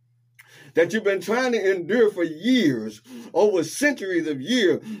that you've been trying to endure for years, over centuries of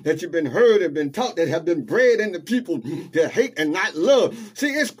years, that you've been heard and been taught, that have been bred into people to hate and not love. See,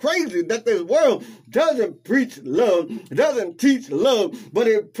 it's crazy that this world doesn't preach love, doesn't teach love, but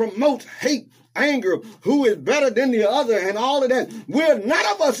it promotes hate, anger, who is better than the other, and all of that. None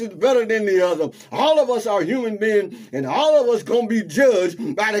of us is better than the other. All of us are human beings, and all of us going to be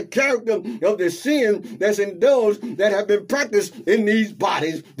judged by the character of the sin that's indulged, that have been practiced in these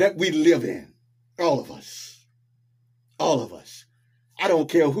bodies that we live in. All of us. All of us. I don't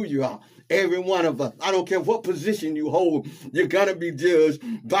care who you are. Every one of us. I don't care what position you hold. You're going to be judged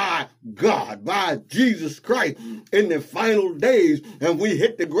by God, by Jesus Christ in the final days. And we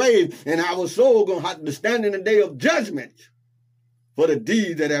hit the grave, and our soul going to have to stand in the day of judgment for the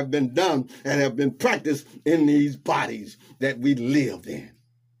deeds that have been done and have been practiced in these bodies that we lived in.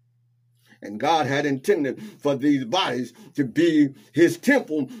 And God had intended for these bodies to be his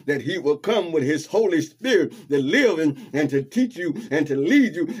temple, that he will come with his Holy Spirit to live in and to teach you and to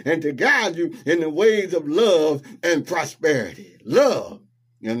lead you and to guide you in the ways of love and prosperity. Love.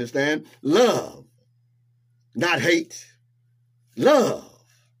 You understand? Love. Not hate. Love.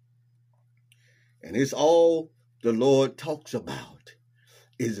 And it's all the Lord talks about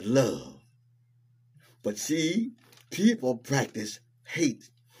is love. But see, people practice hate.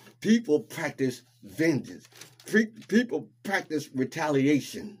 People practice vengeance. People practice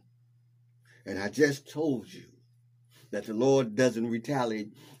retaliation. And I just told you that the Lord doesn't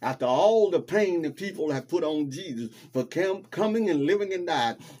retaliate. After all the pain that people have put on Jesus for coming and living and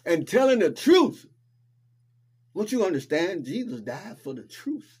dying and telling the truth. Don't you understand? Jesus died for the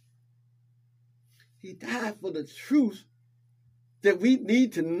truth. He died for the truth that we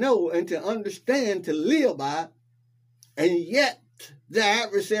need to know and to understand, to live by. And yet, the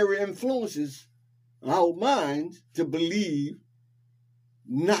adversary influences our minds to believe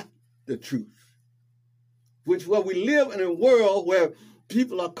not the truth. Which where we live in a world where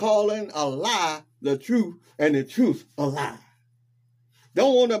people are calling a lie the truth and the truth a lie.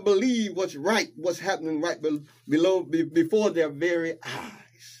 Don't want to believe what's right, what's happening right before their very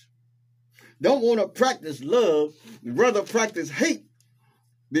eyes. Don't want to practice love, rather practice hate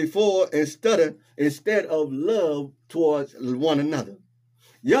instead of love towards one another.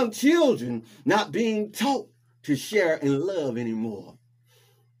 Young children not being taught to share in love anymore.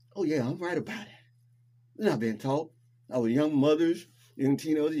 Oh yeah, I'm right about it. They're not being taught. Our young mothers, young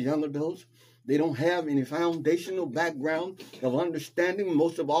teenagers, young adults, They don't have any foundational background of understanding.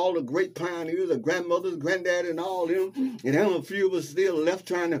 Most of all the great pioneers, the grandmothers, granddad, and all them, and then a few of us still left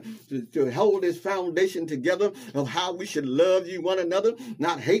trying to hold this foundation together of how we should love you one another,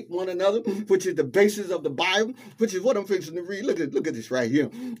 not hate one another, which is the basis of the Bible, which is what I'm fixing to read. Look at this right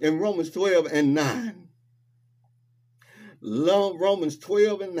here in Romans 12 and 9. Romans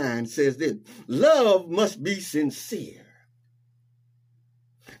 12 and 9 says this: love must be sincere.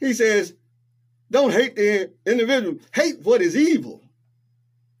 He says, don't hate the individual. Hate what is evil.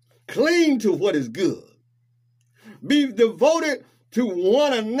 Cling to what is good. Be devoted to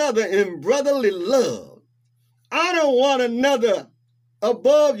one another in brotherly love. Honor one another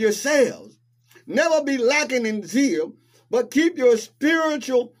above yourselves. Never be lacking in zeal, but keep your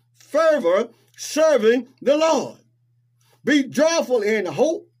spiritual fervor serving the Lord. Be joyful in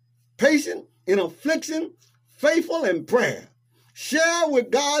hope, patient in affliction, faithful in prayer. Share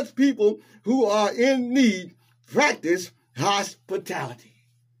with God's people who are in need. Practice hospitality.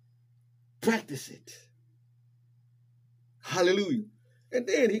 Practice it. Hallelujah. And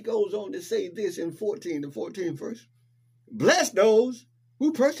then he goes on to say this in the 14th verse. Bless those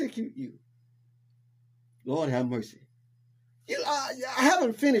who persecute you. Lord have mercy. I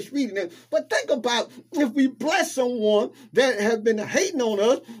haven't finished reading it, but think about if we bless someone that has been hating on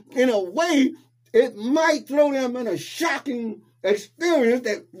us in a way, it might throw them in a shocking experience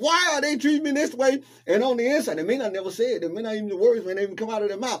that why are they treating me this way? And on the inside, they may not never say it. They may not even the words may not even come out of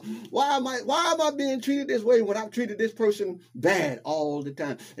their mouth. Why am I being treated this way when I've treated this person bad all the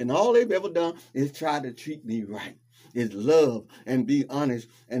time? And all they've ever done is try to treat me right. Is love and be honest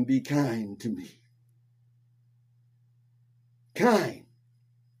and be kind to me.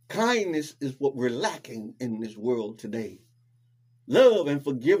 Kindness is what we're lacking in this world today. Love and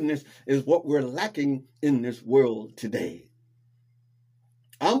forgiveness is what we're lacking in this world today.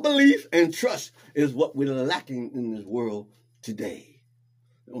 Unbelief and trust is what we're lacking in this world today.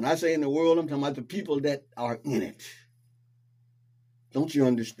 When I say in the world, I'm talking about the people that are in it. Don't you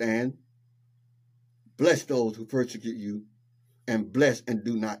understand? Bless those who persecute you, and bless and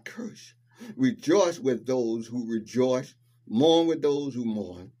do not curse. Rejoice with those who rejoice. Mourn with those who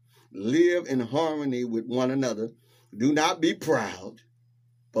mourn. Live in harmony with one another. Do not be proud,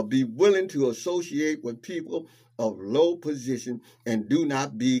 but be willing to associate with people of low position, and do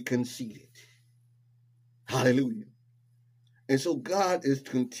not be conceited. Hallelujah. And so God is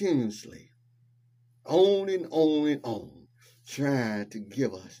continuously on and on and on, trying to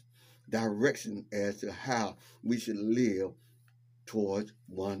give us direction as to how we should live towards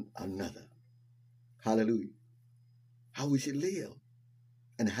one another. Hallelujah. How we should live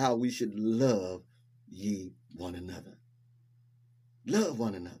and how we should love ye one another. Love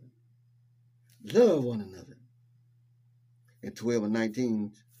one another. Love one another. And 12 and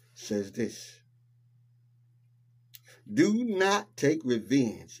 19 says this: do not take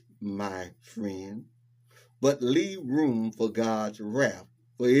revenge, my friend, but leave room for God's wrath.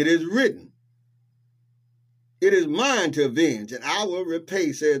 For it is written, it is mine to avenge, and I will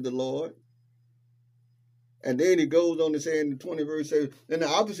repay, said the Lord. And then he goes on to say in the 20th verse, says, and the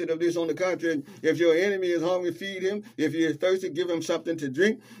opposite of this, on the contrary, if your enemy is hungry, feed him. If he is thirsty, give him something to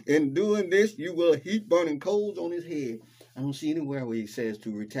drink. In doing this, you will heap burning coals on his head. I don't see anywhere where he says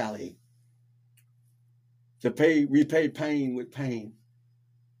to retaliate, to repay pain with pain,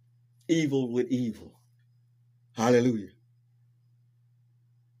 evil with evil. Hallelujah.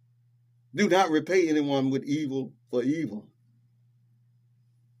 Do not repay anyone with evil for evil.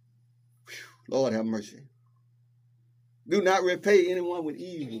 Whew, Lord have mercy. Do not repay anyone with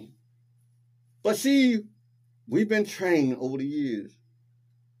evil. But see, we've been trained over the years.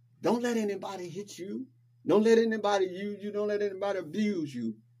 Don't let anybody hit you. Don't let anybody use you. Don't let anybody abuse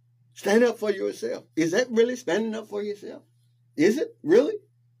you. Stand up for yourself. Is that really standing up for yourself? Is it really?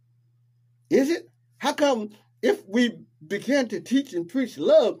 Is it? How come if we begin to teach and preach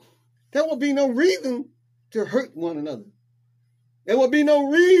love, there will be no reason to hurt one another. There will be no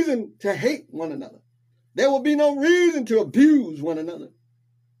reason to hate one another. There will be no reason to abuse one another.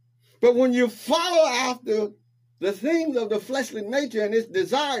 But when you follow after the things of the fleshly nature and its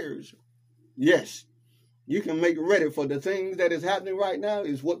desires, yes, you can make ready for the things that is happening right now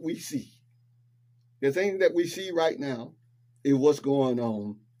is what we see. The things that we see right now is what's going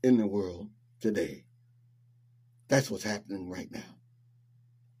on in the world today. That's what's happening right now.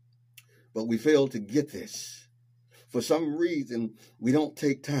 But we fail to get this. For some reason, we don't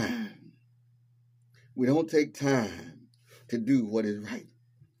take time. We don't take time to do what is right.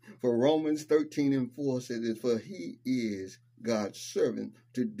 For Romans 13 and 4 says, for he is God's servant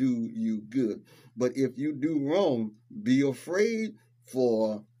to do you good. But if you do wrong, be afraid,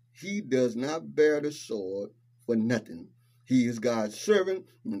 for He does not bear the sword for nothing. He is God's servant,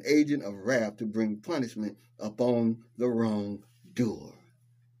 an agent of wrath to bring punishment upon the wrongdoer.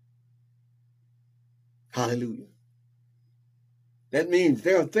 Hallelujah. That means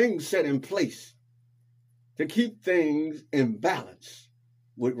there are things set in place to keep things in balance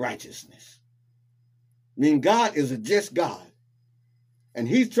with righteousness. I mean, God is a just God. And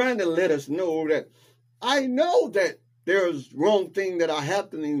he's trying to let us know that I know that there's wrong things that are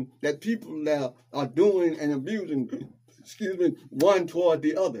happening, that people now are doing and abusing, one toward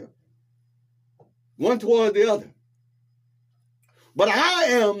the other. One toward the other. But I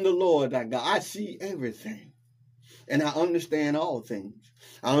am the Lord thy God. I see everything. And I understand all things.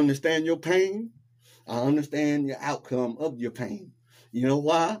 I understand your pain. I understand your outcome of your pain. You know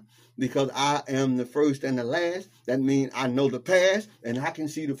why? Because I am the first and the last. That means I know the past and I can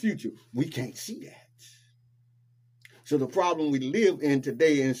see the future. We can't see that. So the problem we live in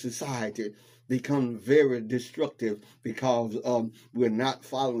today in society becomes very destructive because we're not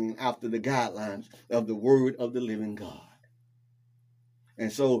following after the guidelines of the word of the living God.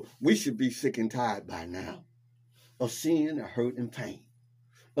 And so we should be sick and tired by now of seeing the hurt and pain,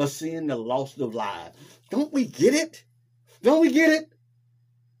 of seeing the loss of lives. Don't we get it? Don't we get it?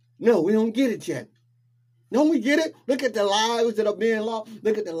 No, we don't get it yet. Don't we get it? Look at the lives that are being lost.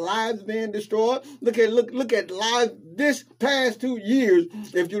 Look at the lives being destroyed. Look at lives this past 2 years.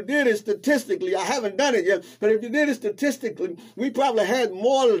 If you did it statistically, I haven't done it yet, but if you did it statistically, we probably had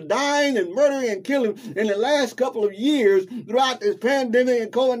more dying and murdering and killing in the last couple of years throughout this pandemic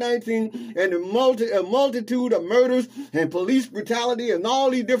and COVID-19 and the multitude of murders and police brutality and all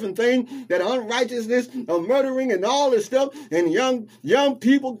these different things, that unrighteousness of murdering and all this stuff, and young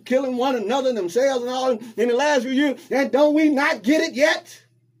people killing one another themselves and all in the last few years. And don't we not get it yet?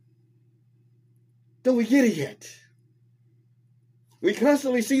 Don't we get it yet? We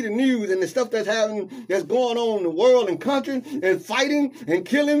constantly see the news and the stuff that's going on in the world and country, and fighting and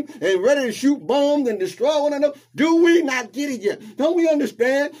killing and ready to shoot bombs and destroy one another. Do we not get it yet? Don't we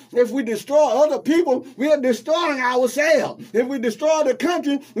understand? If we destroy other people, we are destroying ourselves. If we destroy the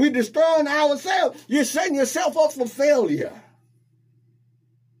country, we're destroying ourselves. You're setting yourself up for failure.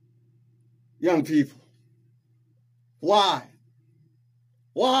 Young people, why?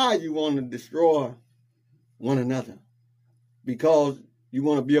 Why you want to destroy one another? Because you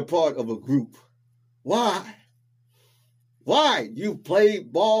want to be a part of a group. Why? Why? You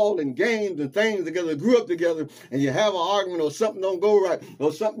played ball and games and things together, grew up together, and you have an argument or something don't go right,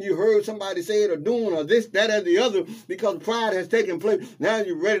 or something you heard somebody say it or doing, or this, that, or the other, because pride has taken place. Now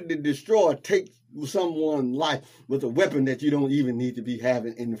you're ready to destroy, take someone's life with a weapon that you don't even need to be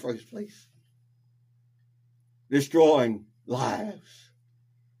having in the first place. Destroying lives.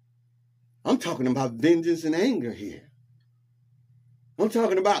 I'm talking about vengeance and anger here. I'm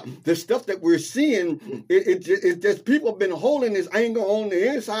talking about the stuff that we're seeing. It's just people have been holding this anger on the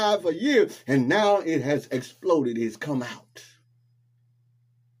inside for years, and now it has exploded. It's come out.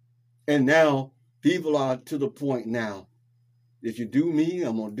 And now people are to the point now, if you do me,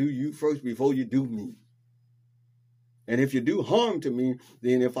 I'm going to do you first before you do me. And if you do harm to me,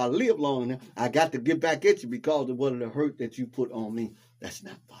 then if I live long enough, I got to get back at you because of what the hurt that you put on me. That's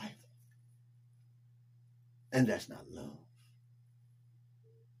not Bible. And that's not love.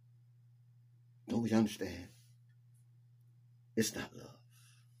 Don't we understand? It's not love.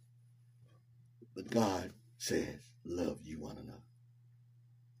 But God says, love you one another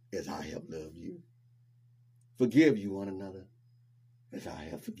as I have loved you. Forgive you one another as I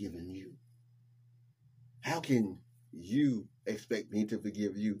have forgiven you. How can you expect me to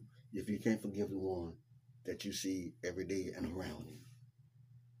forgive you if you can't forgive the one that you see every day and around you?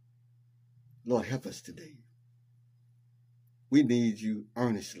 Lord, help us today. We need you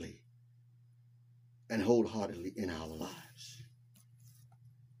earnestly and wholeheartedly in our lives.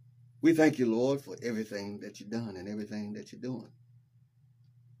 We thank you, Lord, for everything that you've done and everything that you're doing.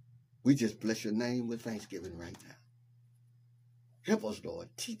 We just bless your name with thanksgiving right now. Help us, Lord.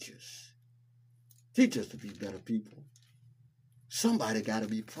 Teach us. Teach us to be better people. Somebody got to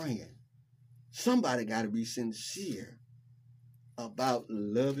be praying. Somebody got to be sincere about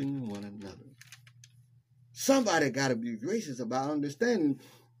loving one another. Somebody got to be gracious about understanding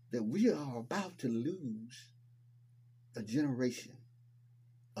that we are about to lose a generation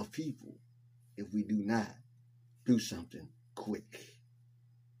of people if we do not do something quick.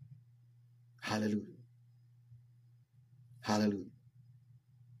 Hallelujah. Hallelujah.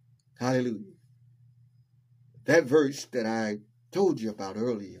 Hallelujah. That verse that I told you about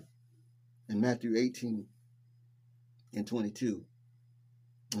earlier in Matthew 18 and 22,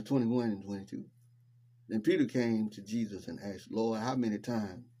 or 21 and 22. Then Peter came to Jesus and asked, Lord, how many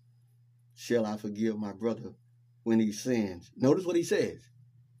times shall I forgive my brother when he sins? Notice what he says.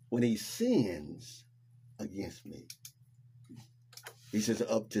 When he sins against me. He says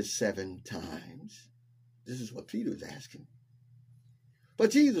up to 7 times. This is what Peter is asking.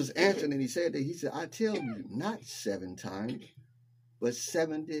 But Jesus answered and he said, I tell you, not 7 times, but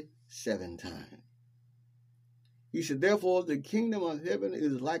 77 times. He said, therefore, the kingdom of heaven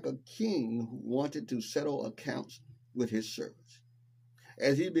is like a king who wanted to settle accounts with his servants.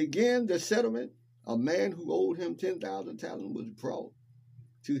 As he began the settlement, a man who owed him 10,000 talents was brought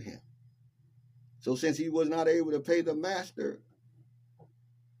to him. So since he was not able to pay the master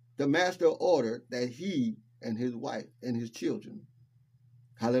ordered that he and his wife and his children,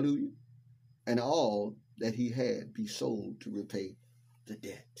 hallelujah, and all that he had be sold to repay the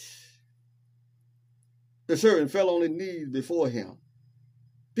debt. The servant fell on his knees before him.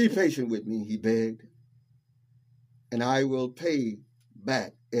 Be patient with me, he begged, and I will pay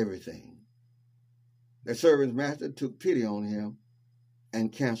back everything. The servant's master took pity on him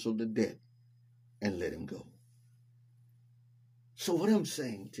and canceled the debt and let him go. So what I'm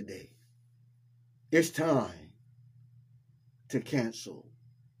saying today, it's time to cancel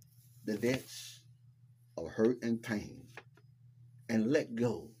the debts of hurt and pain and let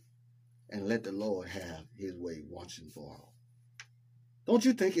go and let the Lord have his way once and for all. Don't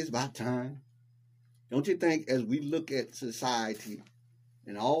you think it's about time? Don't you think as we look at society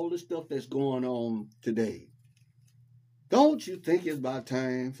and all the stuff that's going on today, don't you think it's about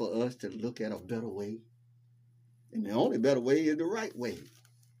time for us to look at a better way? And the only better way is the right way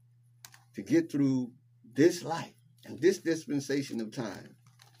to get through this life and this dispensation of time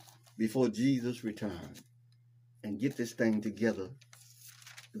before Jesus returns and get this thing together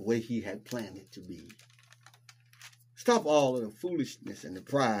the way he had planned it to be. Stop all of the foolishness and the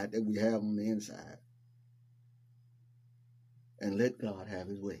pride that we have on the inside and let God have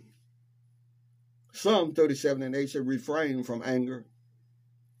his way. Psalm 37:8 said, refrain from anger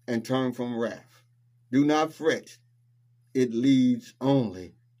and turn from wrath. Do not fret. It leads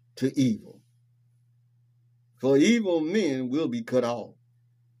only to evil. For evil men will be cut off,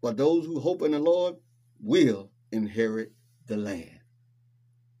 but those who hope in the Lord will inherit the land.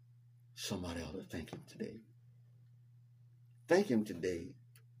 Somebody ought to thank him today. Thank him today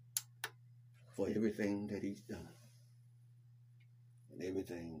for everything that he's done and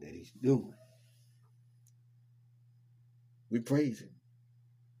everything that he's doing. We praise him.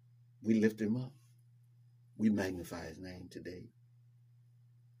 We lift him up. We magnify his name today.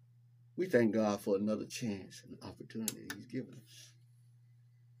 We thank God for another chance and opportunity he's given us.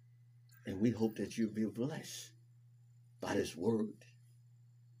 And we hope that you'll be blessed by this word.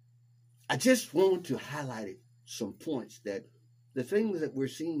 I just want to highlight some points that the things that we're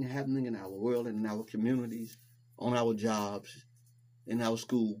seeing happening in our world and in our communities, on our jobs, in our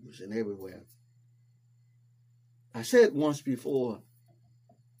schools, and everywhere. I said once before,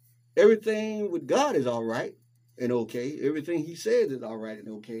 everything with God is all right and okay. Everything he says is all right and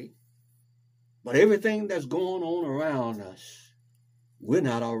okay. But everything that's going on around us, we're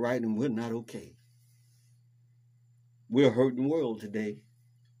not all right and we're not okay. We're a hurting world today.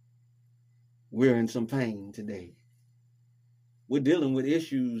 We're in some pain today. We're dealing with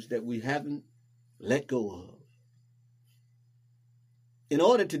issues that we haven't let go of. In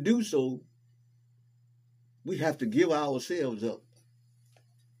order to do so, we have to give ourselves up.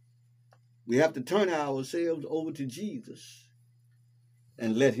 We have to turn ourselves over to Jesus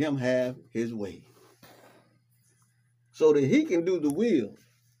and let him have his way so that he can do the will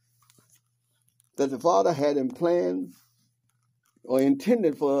that the Father had in plan or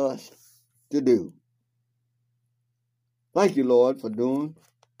intended for us to do. Thank you, Lord, for doing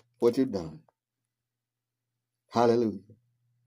what you've done. Hallelujah.